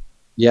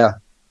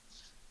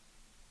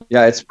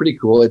 Yeah, it's pretty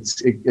cool.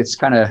 It's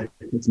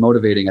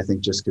motivating, I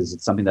think, just because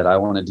it's something that I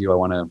want to do. I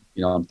want to,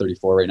 I'm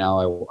 34 right now.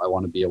 I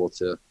want to be able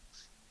to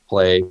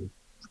play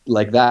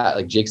like that.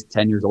 Like Jake's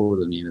 10 years older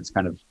than me, and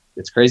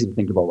it's crazy to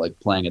think about like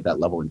playing at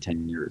that level in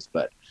 10 years,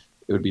 but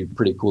it would be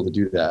pretty cool to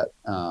do that.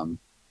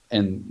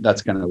 And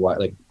that's kind of why,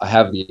 like, I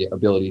have the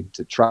ability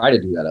to try to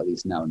do that at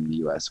least now in the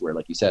US, where,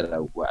 like you said, I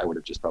would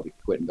have just probably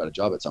quit and got a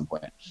job at some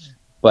point.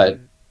 But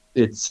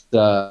it's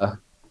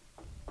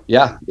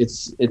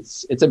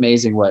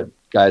amazing what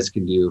guys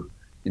can do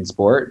in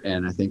sport.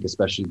 And I think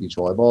especially beach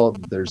volleyball,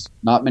 there's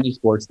not many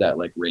sports that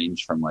like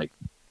range from like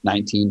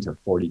 19 to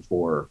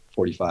 44,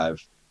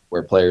 45,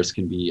 where players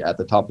can be at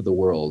the top of the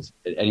world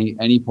at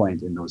any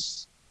point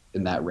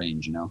in that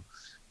range,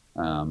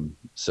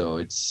 So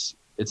it's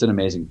an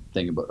amazing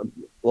thing. About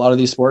a lot of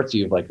these sports,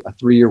 you have like a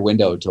 3-year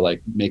window to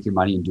like make your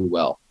money and do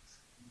well.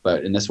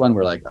 But in this one,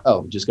 we're like,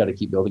 just got to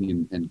keep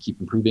building and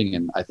keep improving.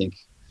 And I think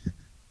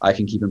I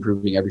can keep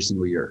improving every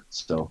single year.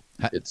 So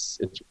it's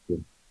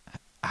good.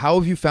 How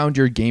have you found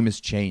your game has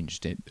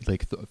changed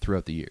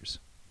throughout the years?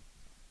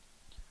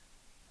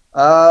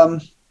 I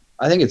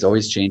think it's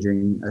always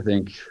changing.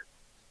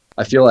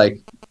 I feel like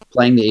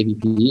playing the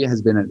AVP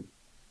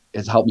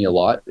has helped me a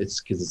lot.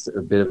 It's because it's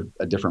a bit of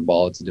a different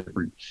ball. It's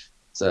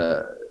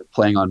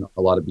playing on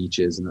a lot of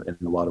beaches and a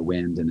lot of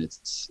wind. And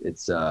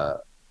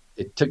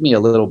it took me a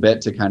little bit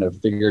to kind of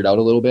figure it out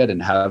a little bit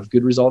and have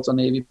good results on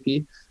the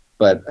AVP.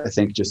 But I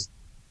think just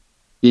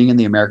being in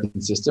the American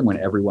system when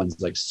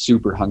everyone's like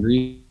super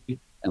hungry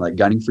and like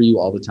gunning for you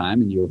all the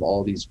time, and you have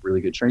all these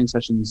really good training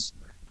sessions,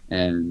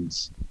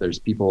 and there's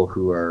people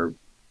who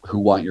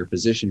want your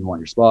position, who want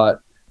your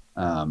spot.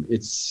 I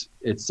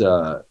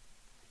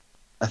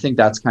think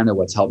that's kind of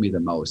what's helped me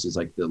the most is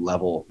like the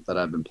level that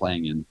I've been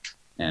playing in.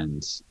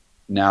 And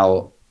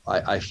now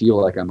I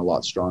feel like I'm a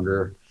lot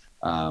stronger.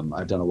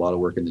 I've done a lot of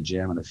work in the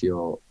gym, and I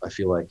feel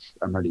like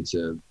I'm ready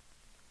to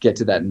get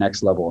to that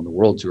next level on the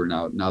world tour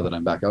now that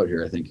I'm back out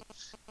here. I think,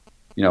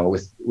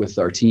 with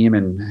our team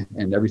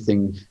and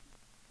everything,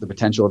 the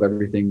potential of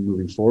everything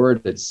moving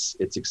forward, it's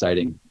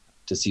exciting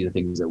to see the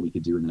things that we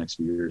could do in the next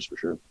few years for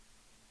sure.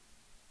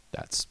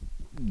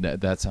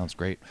 That sounds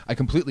great. I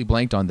completely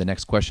blanked on the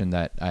next question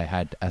that I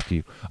had to ask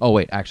you. Oh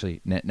wait, actually,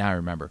 now I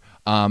remember.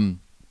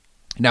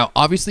 Now,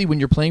 obviously, when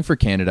you're playing for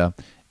Canada,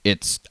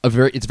 it's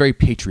very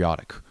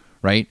patriotic,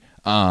 right?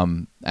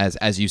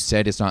 As you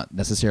said, it's not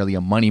necessarily a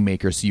money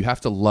maker, so you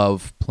have to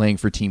love playing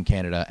for Team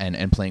Canada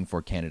and playing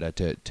for Canada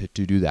to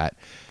do that.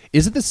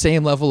 Is it the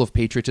same level of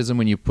patriotism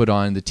when you put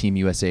on the Team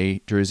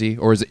USA jersey,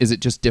 or is it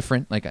just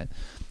different? Like,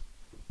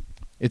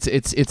 it's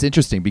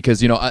interesting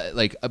because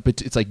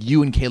it's like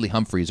you and Kaylee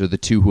Humphreys are the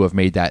two who have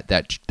made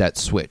that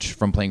switch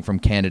from playing from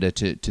Canada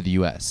to the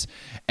US,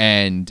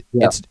 and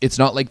it's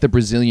not like the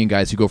Brazilian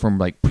guys who go from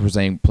like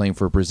playing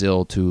for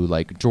Brazil to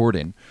like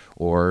Jordan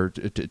or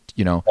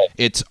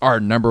it's our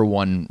number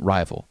one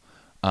rival.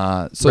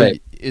 So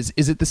Right. is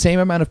it the same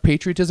amount of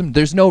patriotism?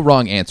 There's no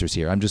wrong answers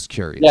here. I'm just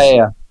curious.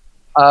 Yeah.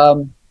 I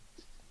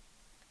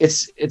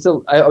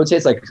would say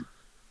it's like,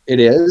 it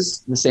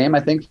is the same. I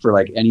think for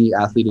like any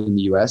athlete in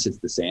the US, it's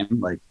the same.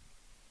 Like,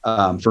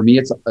 for me,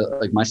 it's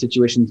like my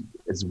situation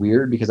is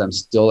weird because I'm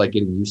still like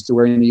getting used to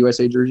wearing the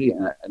USA jersey,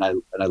 and I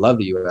love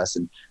the US,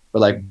 but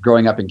like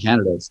growing up in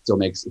Canada, it's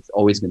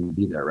always going to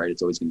be there, right?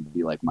 It's always going to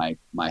be like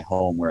my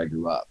home where I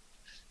grew up.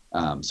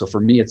 So for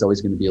me, it's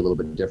always going to be a little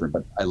bit different,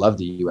 but I love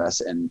the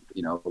US, and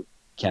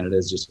Canada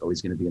is just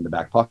always going to be in the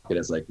back pocket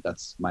as like,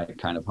 that's my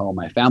kind of home.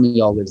 My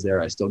family all lives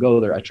there. I still go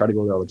there. I try to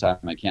go there all the time.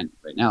 I can't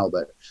right now,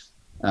 but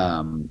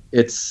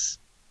it's,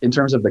 in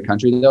terms of the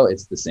country though,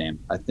 it's the same.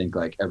 I think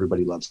like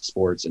everybody loves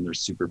sports and they're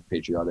super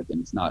patriotic,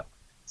 and it's not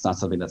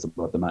something that's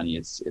about the money.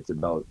 It's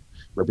about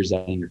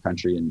representing your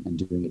country and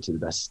doing it to the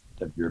best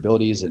of your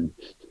abilities. And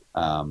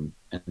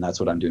that's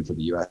what I'm doing for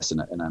the US,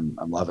 and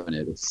I'm loving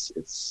it.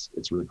 It's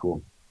really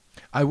cool.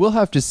 I will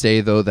have to say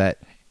though that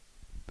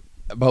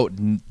about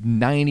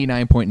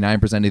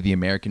 99.9% of the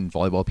American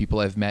volleyball people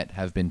I've met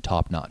have been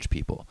top-notch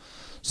people.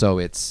 So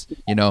it's,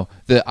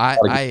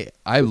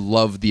 I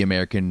love the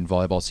American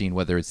volleyball scene,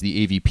 whether it's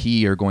the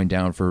AVP or going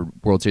down for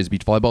World Series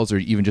beach volleyballs, or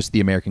even just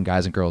the American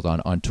guys and girls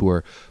on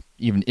tour,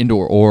 even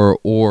indoor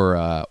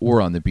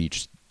or on the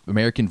beach.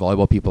 American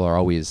volleyball people are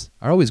always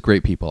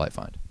great people, I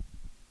find.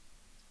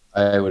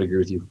 I would agree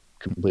with you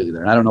completely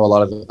there. And I don't know a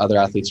lot of other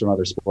athletes from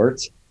other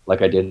sports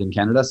like I did in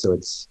Canada, so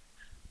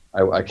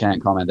I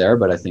can't comment there,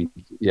 but I think,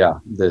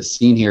 the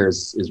scene here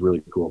is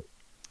really cool.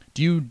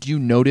 Do you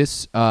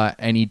notice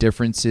any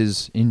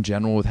differences in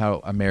general with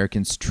how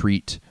Americans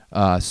treat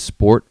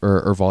sport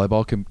or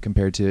volleyball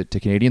compared to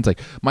Canadians?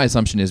 Like, my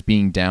assumption is,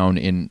 being down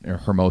in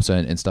Hermosa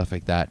and stuff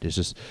like that, is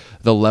just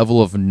the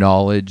level of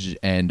knowledge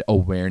and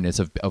awareness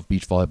of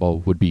beach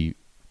volleyball would be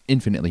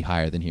infinitely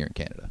higher than here in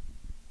Canada.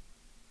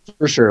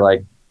 For sure.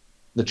 Like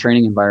the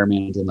training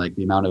environment and like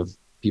the amount of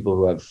people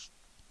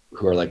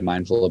who are like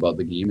mindful about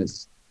the game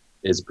is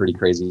pretty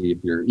crazy.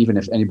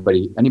 If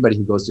anybody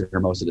who goes to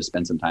Hermosa to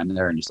spend some time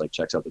there and just like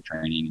checks out the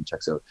training and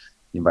checks out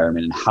the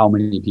environment and how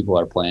many people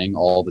are playing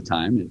all the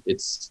time,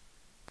 it's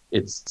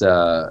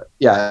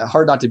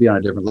hard not to be on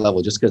a different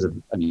level, just because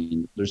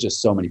there's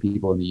just so many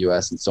people in the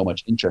US and so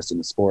much interest in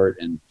the sport.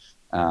 And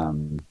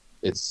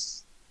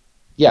that's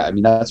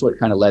what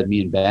kind of led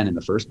me and Ben in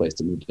the first place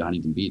to move to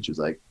Huntington Beach. Was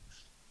like,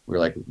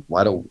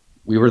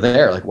 we were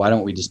there, like, why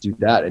don't we just do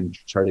that and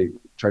try to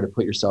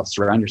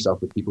surround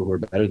yourself with people who are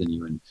better than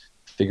you and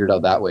figure it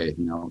out that way.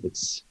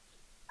 It's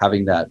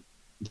having the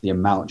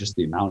amount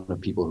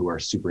of people who are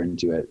super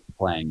into it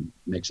playing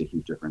makes a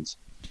huge difference.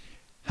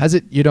 Has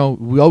it,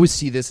 we always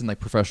see this in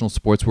like professional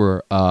sports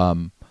where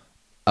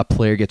a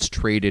player gets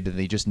traded and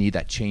they just need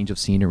that change of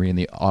scenery, and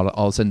they all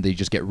of a sudden they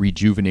just get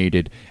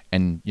rejuvenated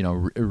and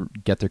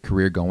get their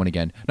career going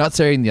again. Not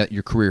saying that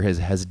your career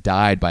has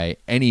died by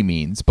any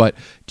means, but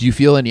do you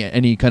feel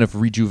any kind of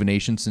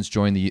rejuvenation since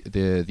joining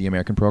the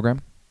American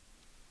program?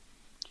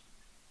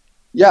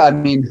 Yeah,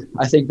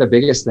 I think the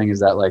biggest thing is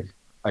that like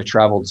I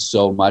traveled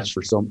so much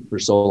for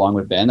so long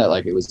with Ben that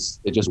like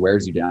it just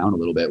wears you down a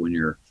little bit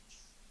when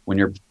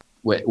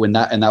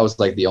that was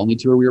like the only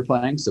tour we were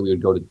playing. So we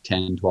would go to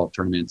 10, 12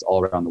 tournaments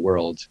all around the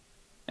world,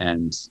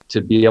 and to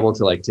be able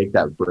to like take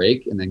that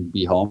break and then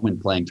be home and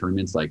playing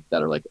tournaments like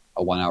that are like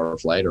a 1 hour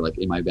flight or like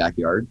in my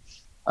backyard,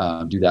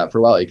 do that for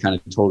a while. It kind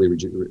of totally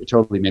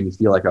made me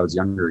feel like I was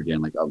younger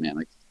again. Like, oh man,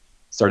 like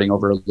starting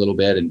over a little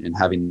bit and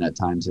having that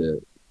time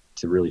to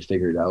really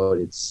figure it out.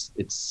 It's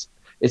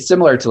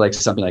similar to like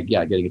something like,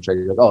 getting a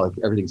trade. Like, oh, like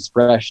everything's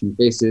fresh, new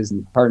faces,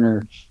 new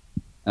partner.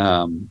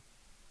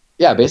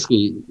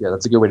 Basically,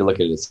 that's a good way to look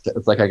at it.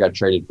 It's like I got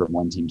traded from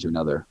one team to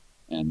another,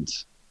 and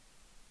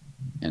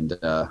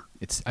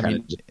it's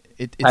time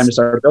to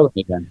start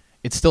building again.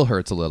 It still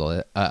hurts a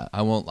little.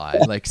 I won't lie.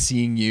 Like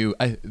seeing you,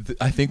 I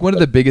think one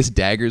of the biggest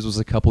daggers was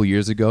a couple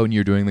years ago, and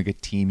you're doing like a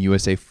Team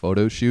USA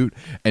photo shoot,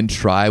 and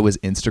Try was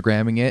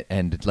Instagramming it,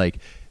 and like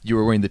you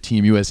were wearing the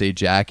Team USA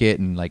jacket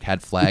and like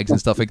had flags and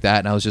stuff like that,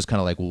 and I was just kind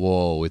of like,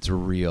 whoa, it's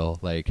real.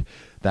 Like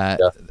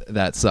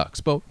that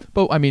sucks. But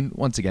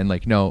once again,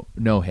 like no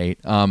hate.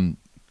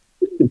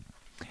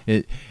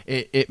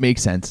 It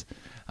makes sense.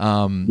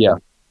 I'm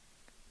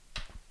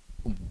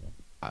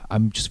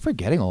just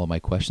forgetting all of my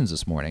questions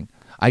this morning.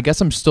 I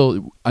guess I'm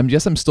still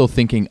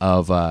thinking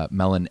of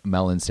Mel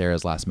and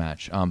Sarah's last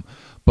match.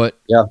 But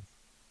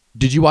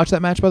did you watch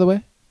that match, by the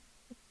way?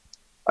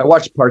 I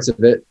watched parts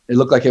of it. It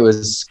looked like it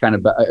was kind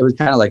of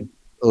like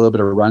a little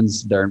bit of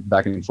runs there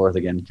back and forth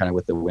again, kind of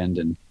with the wind,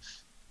 and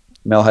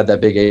Mel had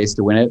that big ace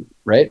to win it,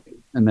 right?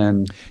 And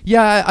then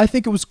I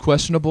think it was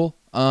questionable.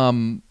 I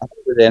think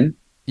it was in.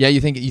 Yeah,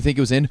 you think it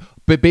was in,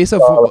 but based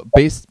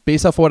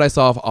off what I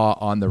saw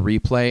on the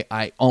replay,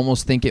 I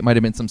almost think it might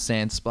have been some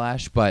sand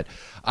splash. But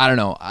I don't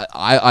know.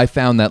 I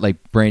found that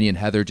like Brandy and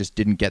Heather just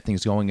didn't get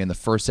things going in the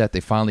first set. They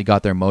finally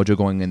got their mojo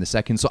going in the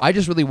second. So I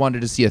just really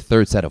wanted to see a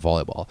third set of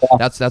volleyball.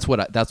 Yeah. That's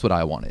what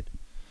I wanted.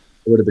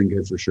 It would have been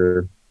good for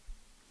sure.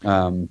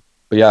 But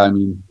yeah,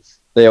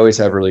 they always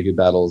have really good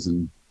battles,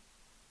 and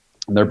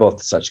and they're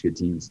both such good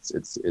teams.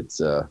 It's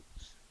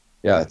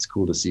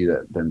cool to see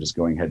that them just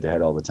going head to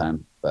head all the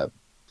time. But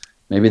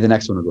maybe the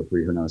next one will go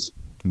 3. Who knows?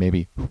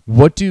 Maybe.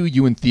 What do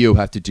you and Theo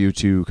have to do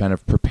to kind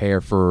of prepare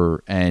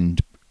for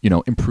and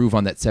improve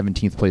on that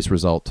 17th place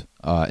result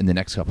in the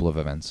next couple of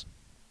events?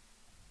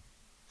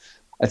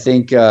 I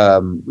think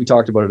we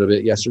talked about it a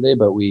bit yesterday,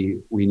 but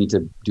we need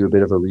to do a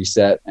bit of a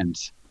reset and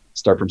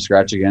start from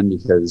scratch again,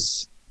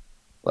 because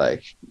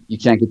like you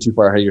can't get too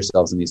far ahead of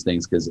yourselves in these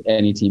things, because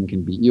any team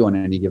can beat you on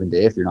any given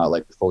day if you're not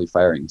like fully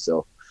firing.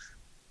 So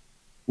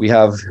we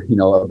have,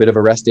 a bit of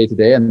a rest day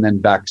today, and then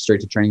back straight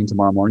to training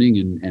tomorrow morning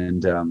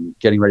and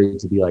getting ready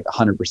to be like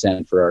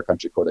 100% for our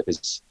country quota.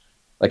 Because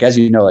like, as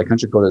you know, like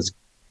country quotas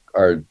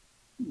are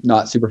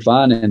not super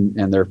fun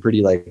and they're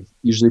pretty like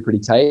usually pretty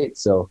tight.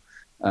 So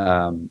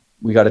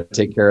we got to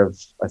take care of,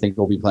 I think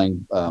we'll be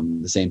playing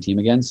the same team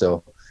again.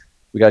 So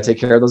we got to take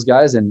care of those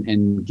guys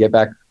and get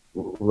back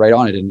right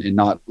on it and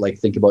not like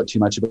think about too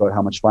much about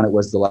how much fun it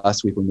was the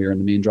last week when we were in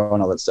the main draw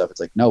and all that stuff.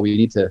 It's like, no, we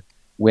need to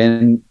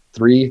win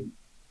 3,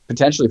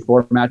 potentially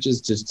 4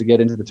 matches just to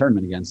get into the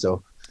tournament again.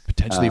 So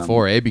potentially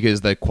 4, because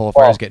the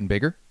qualifier is getting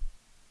bigger.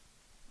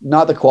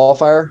 Not the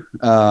qualifier.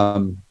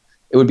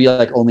 It would be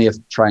like only if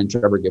Try and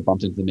Trevor get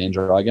bumped into the main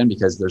draw again,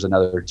 because there's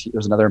another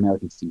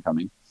American team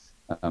coming.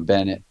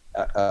 Bennett,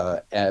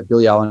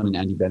 Billy Allen and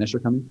Andy Benish are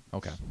coming.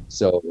 Okay.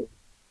 So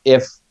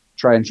if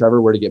Try and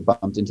Trevor were to get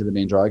bumped into the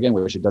main draw again,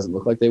 which it doesn't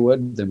look like they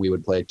would, then we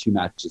would play 2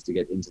 matches to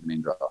get into the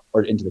main draw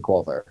or into the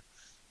qualifier.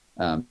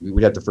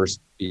 We'd have to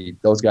first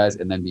beat those guys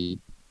and then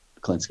beat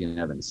Klinsky and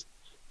Evans.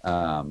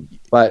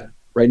 But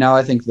right now,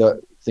 I think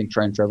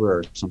Try and Trevor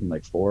are something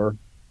like 4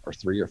 or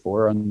 3 or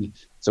 4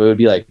 so it would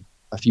be like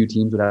a few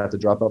teams would have to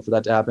drop out for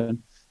that to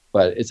happen.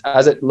 But it's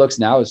as it looks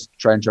now, is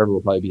Try and Trevor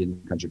will probably be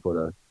in country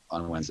quota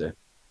on Wednesday.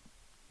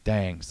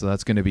 Dang, so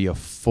that's going to be a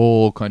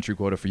full country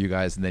quota for you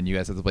guys, and then you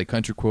guys have to play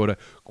country quota,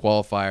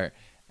 qualifier,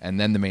 and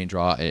then the main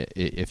draw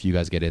if you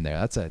guys get in there.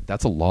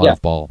 That's a lot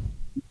of ball.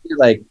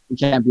 Like we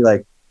can't be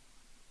like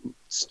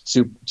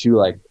too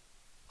like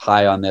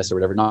high on this or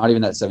whatever. Not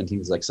even that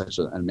 17 is like such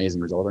an amazing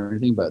result or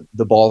anything, but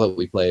the ball that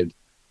we played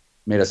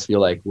made us feel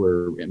like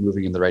we're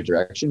moving in the right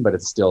direction. But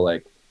it's still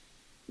like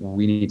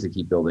we need to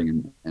keep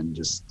building and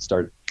just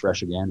start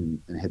fresh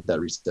again and hit that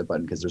reset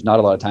button, because there's not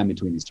a lot of time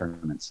between these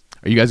tournaments.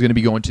 Are you guys going to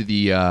be going to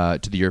the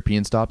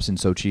European stops in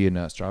Sochi and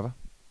Strava?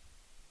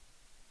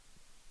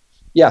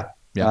 Yeah.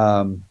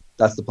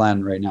 That's the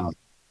plan right now.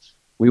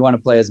 We want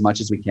to play as much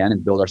as we can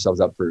and build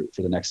ourselves up for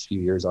the next few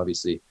years.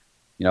 Obviously,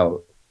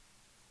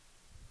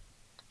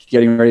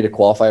 getting ready to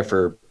qualify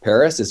for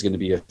Paris is going to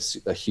be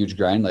a huge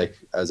grind, like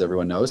as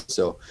everyone knows.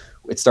 So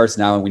it starts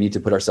now, and we need to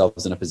put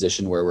ourselves in a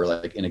position where we're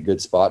like in a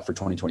good spot for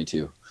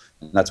 2022.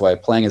 And that's why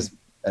playing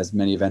as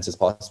many events as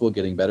possible,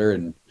 getting better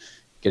and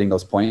getting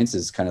those points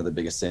is kind of the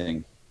biggest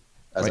thing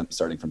as I'm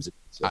starting from zero.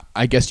 So.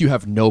 I guess you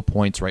have no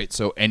points, right?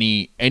 So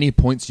any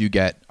points you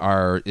get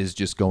is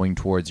just going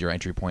towards your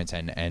entry points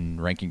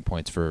and ranking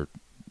points for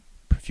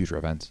future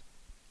events.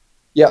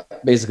 Yeah,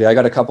 basically. I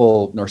got a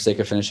couple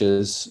NORCECA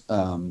finishes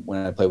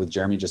when I played with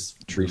Jeremy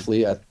just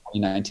briefly at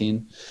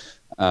 2019.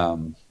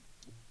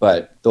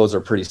 But those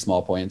are pretty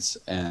small points.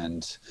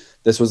 And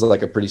this was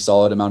like a pretty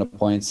solid amount of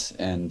points,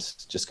 and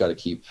just got to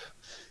keep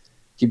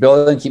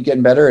building, keep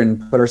getting better,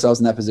 and put ourselves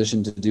in that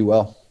position to do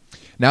well.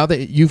 Now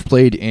that you've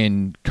played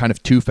in kind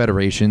of 2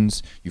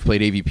 federations, you've played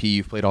AVP,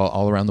 you've played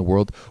all around the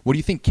world, what do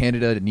you think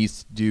Canada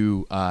needs to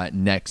do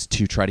next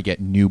to try to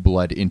get new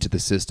blood into the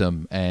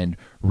system and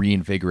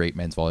reinvigorate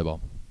men's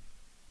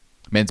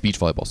beach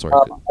volleyball? Sorry.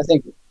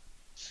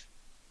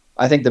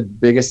 I think the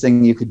biggest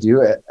thing you could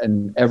do,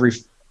 and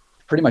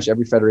pretty much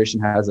every federation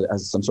has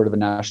some sort of a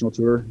national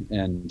tour,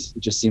 and it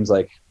just seems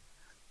like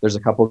there's a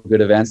couple of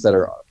good events that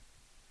are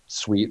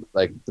sweet,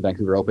 like the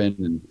Vancouver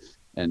Open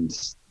and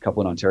a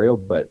couple in Ontario,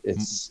 but it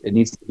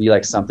needs to be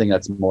like something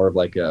that's more of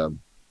like a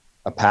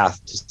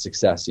path to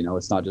success.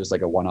 It's not just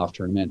like a one-off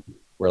tournament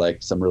where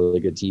like some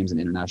really good teams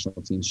and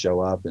international teams show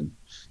up. And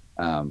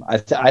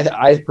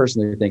I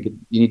personally think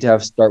you need to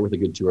start with a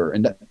good tour,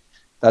 and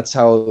that's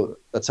how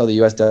the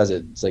US does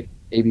it. It's like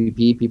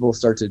AVP, people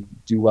start to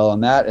do well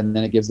on that, and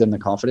then it gives them the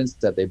confidence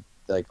that they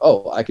like,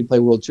 oh, I can play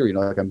World Tour.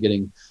 Like I'm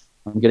getting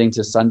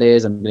to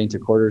Sundays, I'm getting to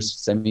quarters,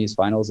 semis,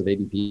 finals of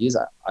AVPs.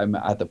 I'm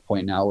at the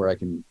point now where I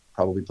can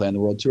probably play on the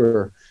World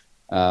Tour.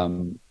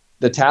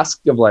 The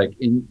task of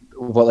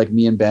what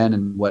me and Ben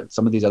and what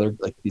some of these other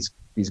like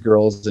these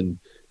girls and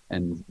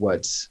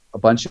what a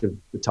bunch of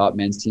the top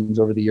men's teams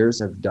over the years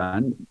have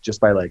done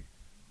just by like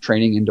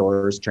training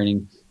indoors,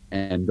 training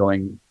and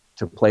going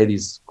to play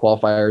these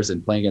qualifiers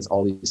and playing against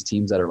all these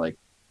teams that are like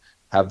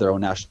have their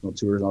own national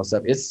tours and all that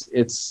stuff.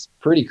 It's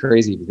pretty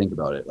crazy if you think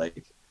about it.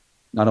 Like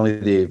not only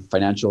the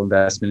financial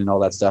investment and all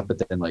that stuff,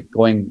 but then like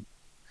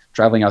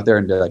traveling out there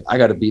and be like, I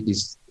got to beat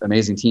these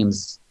amazing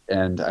teams.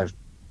 And I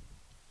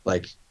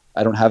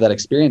don't have that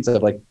experience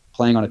of like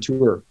playing on a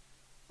tour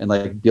and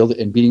like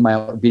beating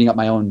up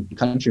my own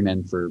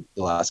countrymen for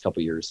the last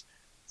couple of years.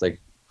 It's like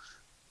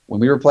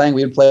when we were playing,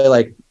 we would play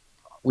like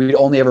we'd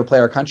only ever play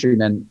our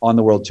countrymen on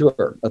the world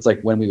tour. That's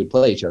like when we would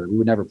play each other. We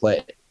would never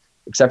play,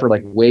 except for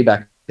like way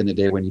back in the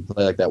day when you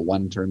play like that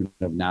one tournament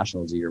of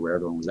Nationals year where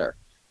everyone was there,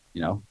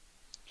 you know?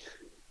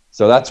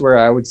 So that's where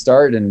I would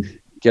start and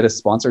get a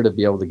sponsor to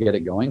be able to get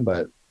it going.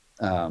 But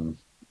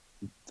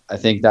I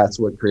think that's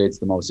what creates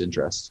the most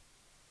interest.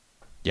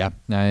 Yeah,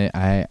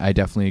 I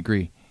definitely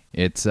agree.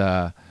 It's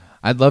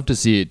I'd love to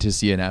see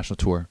a national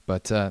tour,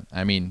 but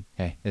I mean,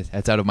 hey,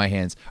 it's out of my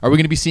hands. Are we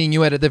going to be seeing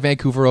you at the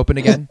Vancouver Open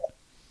again?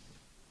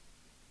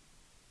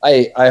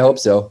 I hope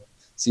so.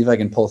 See if I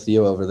can pull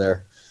Theo over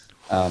there.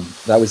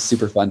 That was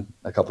super fun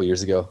a couple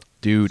years ago,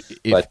 dude.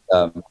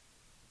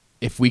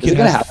 If we is can it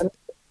gonna happen?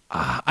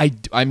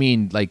 I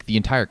mean, like the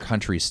entire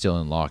country is still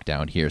in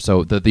lockdown here,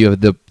 so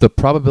the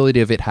probability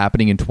of it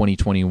happening in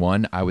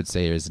 2021, I would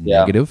say, is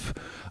negative.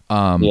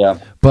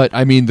 But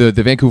I mean, the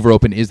Vancouver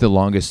Open is the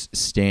longest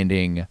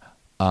standing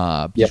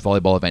beach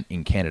volleyball event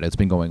in Canada. It's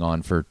been going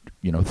on for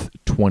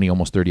 20,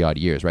 almost 30 odd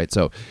years, right?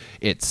 So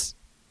it's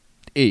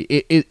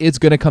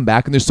going to come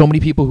back, and there's so many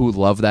people who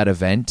love that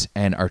event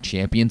and are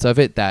champions of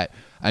it that,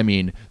 I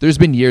mean, there's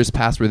been years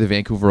past where the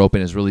Vancouver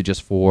Open is really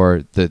just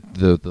for the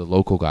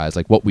local guys.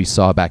 Like what we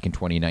saw back in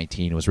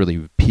 2019 was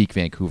really peak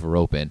Vancouver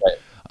Open.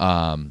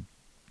 Right.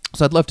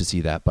 So I'd love to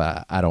see that,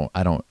 but I don't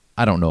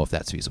know if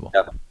that's feasible.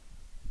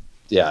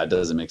 Yeah, it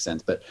doesn't make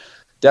sense. But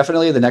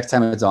definitely the next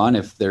time it's on,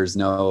 if there's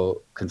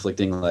no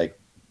conflicting like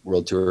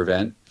world tour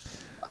event,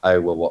 I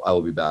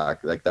will be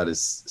back. Like that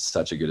is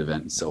such a good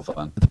event and so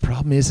fun. The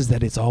problem is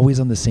that it's always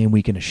on the same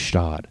weekend as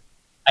Stad.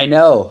 I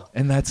know.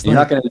 And that's you're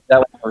not going to do that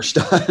one for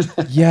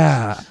Stad.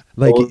 Yeah.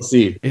 Like we'll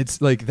see.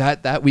 It's like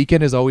that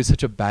weekend is always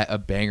such a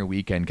banger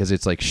weekend because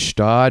it's like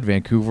Stad,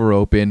 Vancouver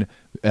Open,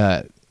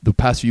 the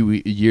past few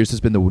years has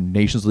been the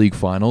Nations League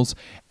finals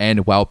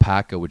and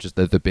Waupaca, which is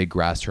the big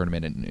grass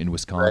tournament in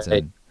Wisconsin.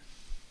 Right.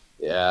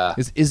 Yeah.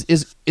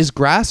 Is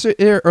grass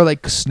or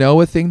like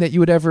snow a thing that you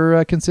would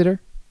ever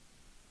consider?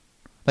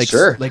 Like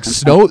sure.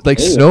 Snow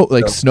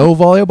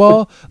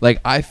volleyball. Like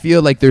I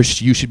feel like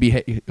you should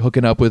be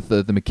hooking up with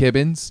the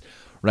McKibbins,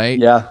 right?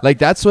 Yeah. Like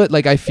that's what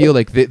I feel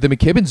like the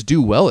McKibbins do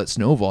well at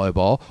snow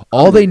volleyball.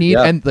 All they need,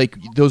 and like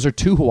those are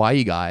two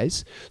Hawaii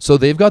guys, so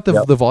they've got the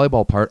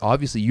volleyball part.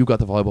 Obviously, you got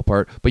the volleyball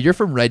part, but you're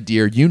from Red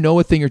Deer. You know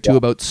a thing or two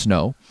about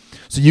snow,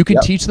 so you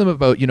can teach them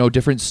about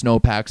different snow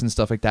packs and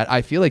stuff like that.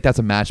 I feel like that's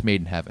a match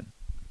made in heaven.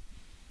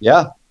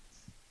 Yeah.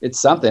 It's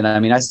something. I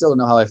mean, I still don't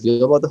know how I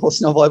feel about the whole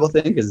snow volleyball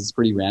thing because it's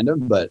pretty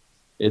random, but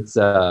it's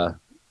I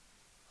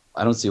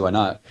don't see why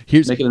not.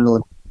 Make it an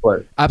Olympic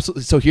sport.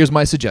 Absolutely. So here's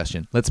my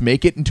suggestion. Let's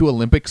make it into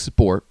Olympic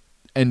sport,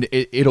 and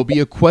it'll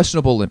be a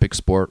questionable Olympic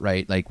sport,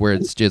 right? Like where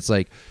it's just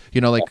like,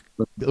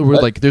 we're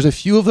like there's a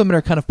few of them that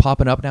are kind of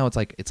popping up now. It's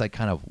like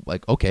kind of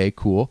like, okay,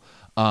 cool.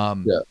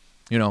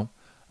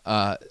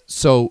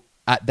 So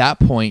at that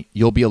point,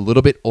 you'll be a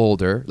little bit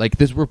older. Like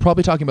this, we're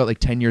probably talking about like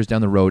 10 years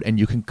down the road, and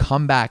you can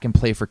come back and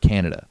play for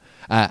Canada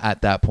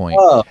at that point.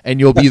 Oh. And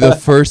you'll be the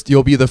first.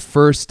 You'll be the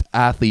first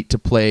athlete to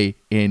play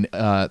in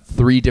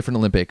 3 different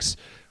Olympics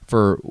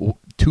for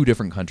 2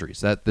 different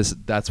countries.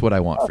 That's what I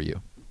want for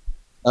you.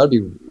 That would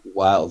be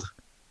wild.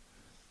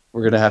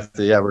 We're gonna have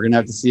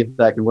to see if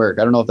that can work.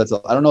 I don't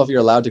know if you're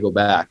allowed to go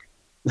back.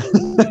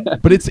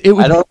 But it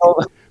would. I don't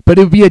know. But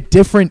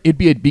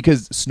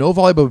because snow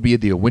volleyball would be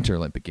at the Winter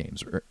Olympic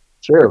Games.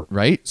 True.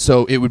 Right?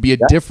 So it would be a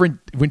different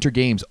Winter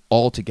Games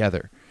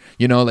altogether.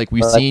 Like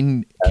we've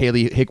seen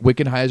Kaylee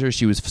Wickenheiser,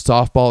 she was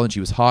softball and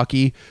she was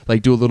hockey,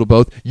 like do a little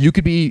both. You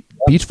could be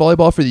beach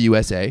volleyball for the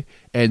USA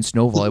and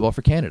snow volleyball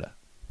for Canada.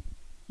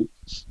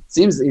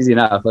 Seems easy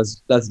enough.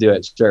 Let's do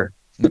it. Sure.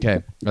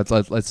 Okay.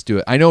 Let's do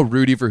it. I know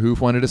Rudy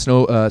Verhoof wanted to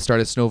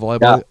start a snow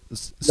volleyball. Yeah.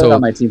 So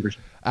on my team for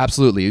sure.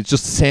 Absolutely. It's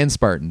just sand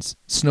Spartans,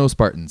 snow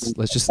Spartans.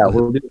 Let's just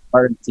we'll do the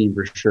Spartan team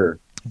for sure.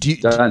 Do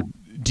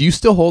you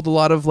still hold a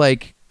lot of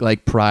like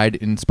pride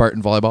in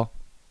Spartan volleyball?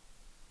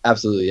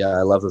 Absolutely, yeah.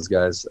 I love those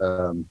guys.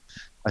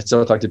 I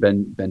still talk to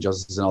Ben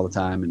Josephson all the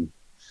time, and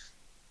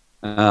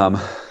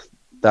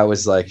that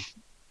was like,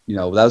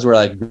 that was where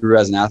I grew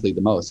as an athlete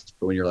the most.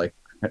 But when you're like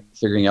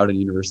figuring out in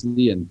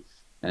university and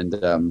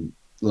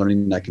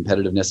learning that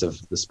competitiveness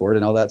of the sport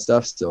and all that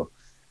stuff, so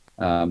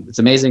it's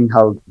amazing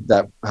how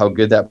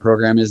good that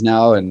program is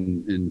now,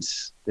 and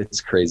it's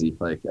crazy.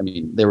 Like, I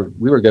mean,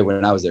 we were good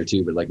when I was there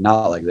too, but like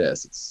not like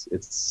this.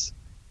 It's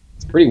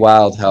pretty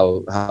wild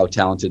how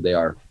talented they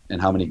are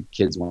and how many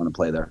kids want to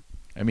play there.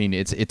 I mean,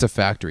 it's a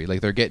factory.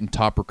 Like they're getting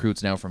top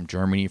recruits now from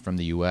Germany, from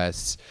the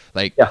US.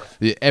 Like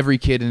every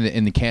kid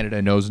in the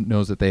Canada knows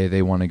that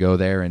they want to go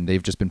there, and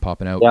they've just been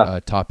popping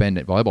out top end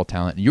at volleyball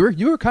talent. You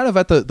were kind of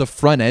at the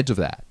front edge of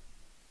that.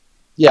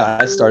 Yeah,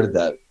 I started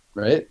that,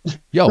 right?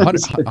 Yo,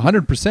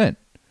 100%,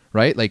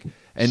 right? Like,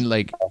 and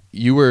like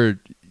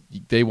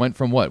they went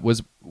from what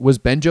was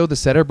Benjo the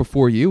setter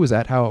before you? Was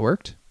that how it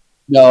worked?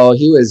 No,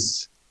 he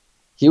was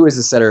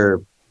the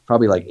setter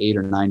probably like 8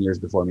 or 9 years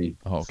before me.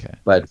 Oh, okay.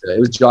 But it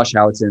was Josh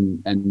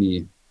Howitson and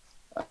me.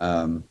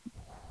 So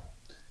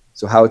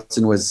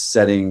Howitson was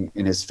setting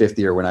in his 5th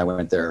year when I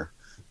went there.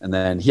 And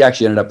then he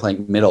actually ended up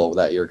playing middle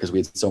that year because we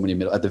had so many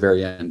middle at the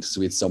very end. So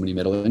we had so many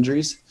middle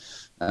injuries.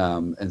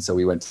 And so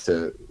we went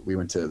to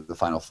the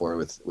Final Four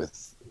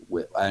with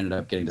I ended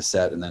up getting to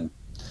set, and then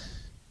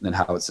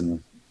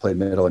Howitson played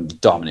middle and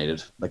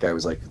dominated.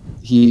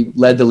 He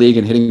led the league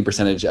in hitting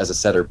percentage as a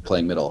setter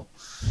playing middle.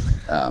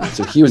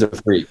 So he was a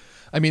freak.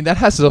 I mean, that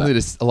has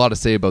something a lot to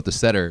say about the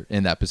setter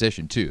in that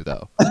position too,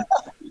 though.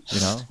 You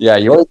know? Yeah,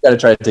 you always got to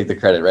try to take the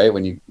credit, right?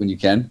 When you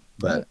can,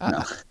 but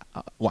no.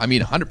 Well, I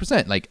mean,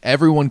 100%. Like,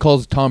 everyone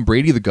calls Tom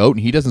Brady the GOAT,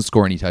 and he doesn't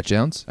score any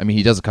touchdowns. I mean,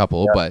 he does a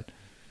couple, but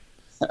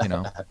you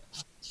know,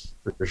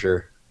 for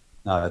sure.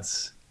 No,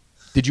 that's.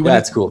 Did you win?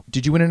 That's cool.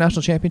 Did you win a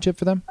national championship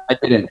for them? I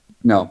didn't.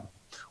 No,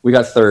 we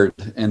got third,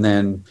 and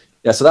then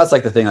so that's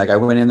like the thing. Like, I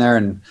went in there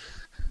and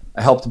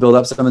I helped build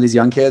up some of these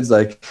young kids,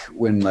 like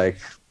when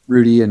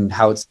Rudy and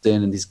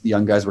Howitson and these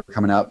young guys were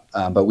coming up.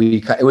 But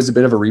it was a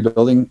bit of a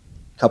rebuilding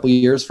couple of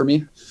years for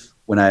me.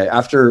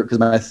 Because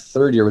my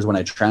third year was when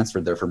I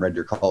transferred there from Red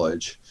Deer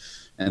College,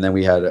 and then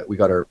we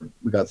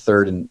got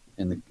third in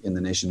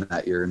the nation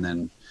that year, and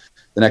then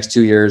the next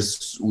 2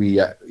 years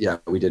we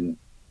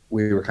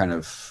were kind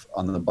of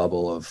on the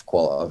bubble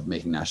of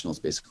making nationals.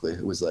 Basically,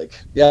 it was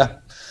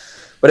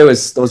but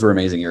those were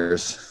amazing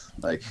years.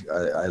 Like,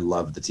 I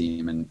loved the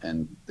team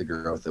and the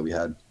growth that we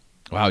had.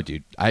 Wow,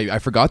 dude, I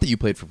forgot that you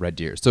played for Red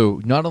Deer.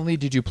 So not only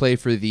did you play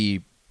for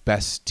the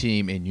best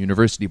team in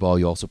university ball,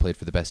 you also played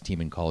for the best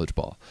team in college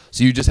ball.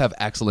 So you just have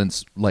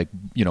excellence,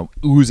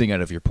 oozing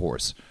out of your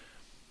pores.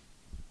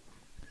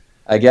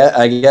 I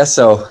guess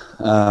so.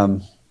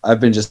 I've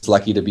been just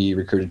lucky to be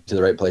recruited to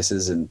the right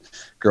places and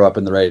grow up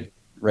in the right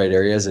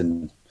areas,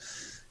 and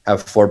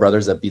have 4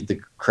 brothers that beat the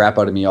crap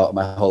out of me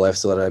my whole life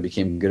so that I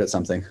became good at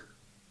something.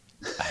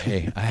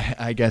 Hey,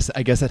 I guess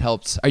that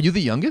helps. Are you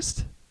the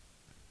youngest?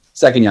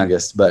 Second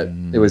youngest, but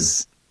it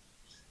was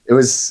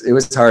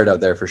hard out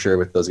there for sure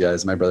with those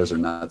guys. My brothers are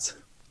nuts.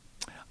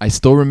 I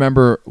still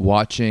remember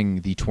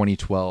watching the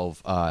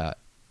 2012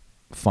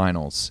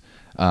 finals,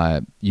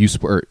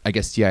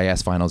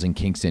 CIS finals in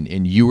Kingston,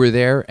 and you were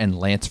there, and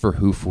Lance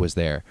Verhoof was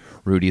there,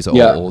 Rudy's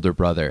older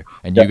brother,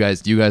 and you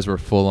guys were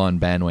full on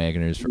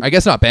bandwagoners. I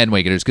guess not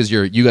bandwagoners because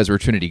you guys were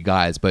Trinity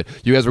guys, but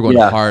you guys were going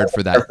hard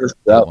for that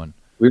one.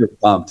 We were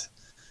pumped.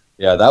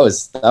 Yeah, that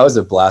was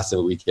a blast of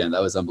a weekend.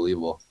 That was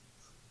unbelievable.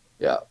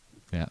 Yeah.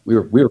 Yeah, we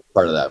were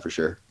part of that for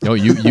sure. No,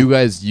 you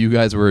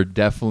guys were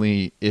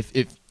definitely if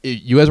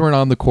you guys weren't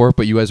on the court,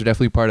 but you guys were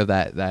definitely part of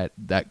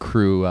that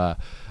crew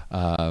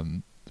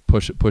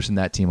pushing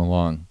that team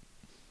along.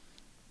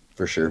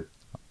 For sure.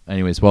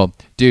 Anyways, well,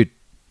 dude,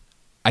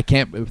 I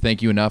can't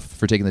thank you enough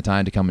for taking the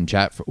time to come and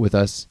chat with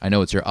us. I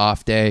know it's your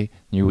off day.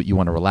 You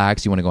want to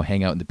relax. You want to go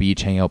hang out on the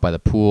beach, hang out by the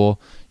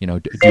pool.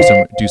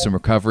 Do some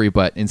recovery.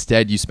 But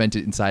instead, you spent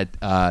it inside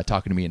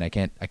talking to me, and I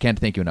can't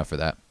thank you enough for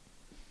that.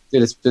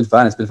 Dude, it's been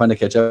fun. It's been fun to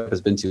catch up.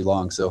 It's been too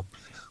long, so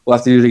we'll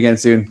have to do it again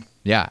soon.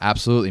 Yeah,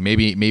 absolutely.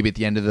 Maybe at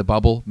the end of the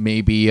bubble.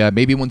 Maybe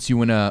once you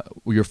win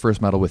your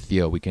first medal with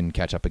Theo, we can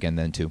catch up again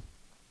then too.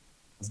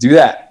 Let's do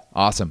that.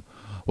 Awesome.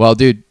 Well,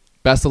 dude,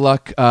 best of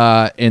luck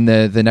in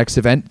the next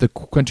event. The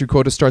country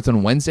quota starts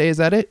on Wednesday. Is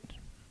that it?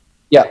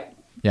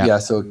 Yeah.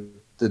 So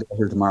the day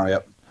here tomorrow.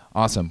 Yep.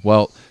 Awesome.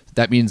 Well,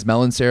 that means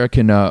Mel and Sarah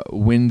can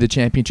win the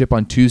championship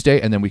on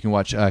Tuesday, and then we can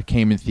watch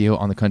Chaim and Theo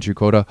on the country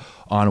quota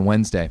on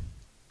Wednesday.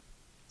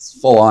 It's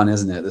full on,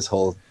 isn't it? This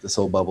whole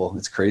bubble.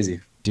 It's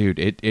crazy. Dude,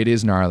 it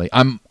is gnarly.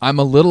 I'm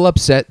a little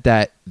upset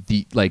that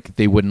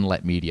they wouldn't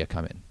let media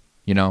come in,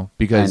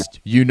 because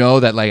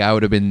that I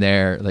would have been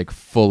there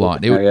full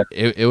on.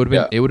 It would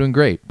have been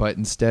great, but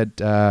instead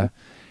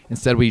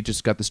we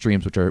just got the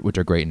streams, which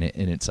are great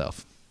in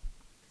itself.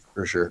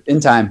 For sure. In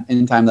time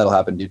that'll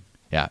happen, dude.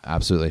 Yeah,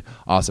 absolutely.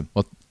 Awesome.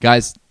 Well,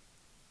 guys,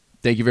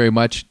 thank you very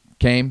much.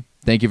 Chaim,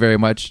 thank you very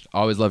much.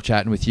 Always love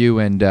chatting with you,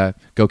 and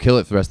go kill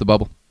it for the rest of the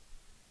bubble.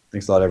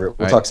 Thanks a lot, Everett.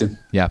 We'll talk soon.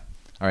 Yeah.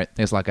 All right.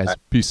 Thanks a lot, guys.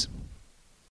 Peace.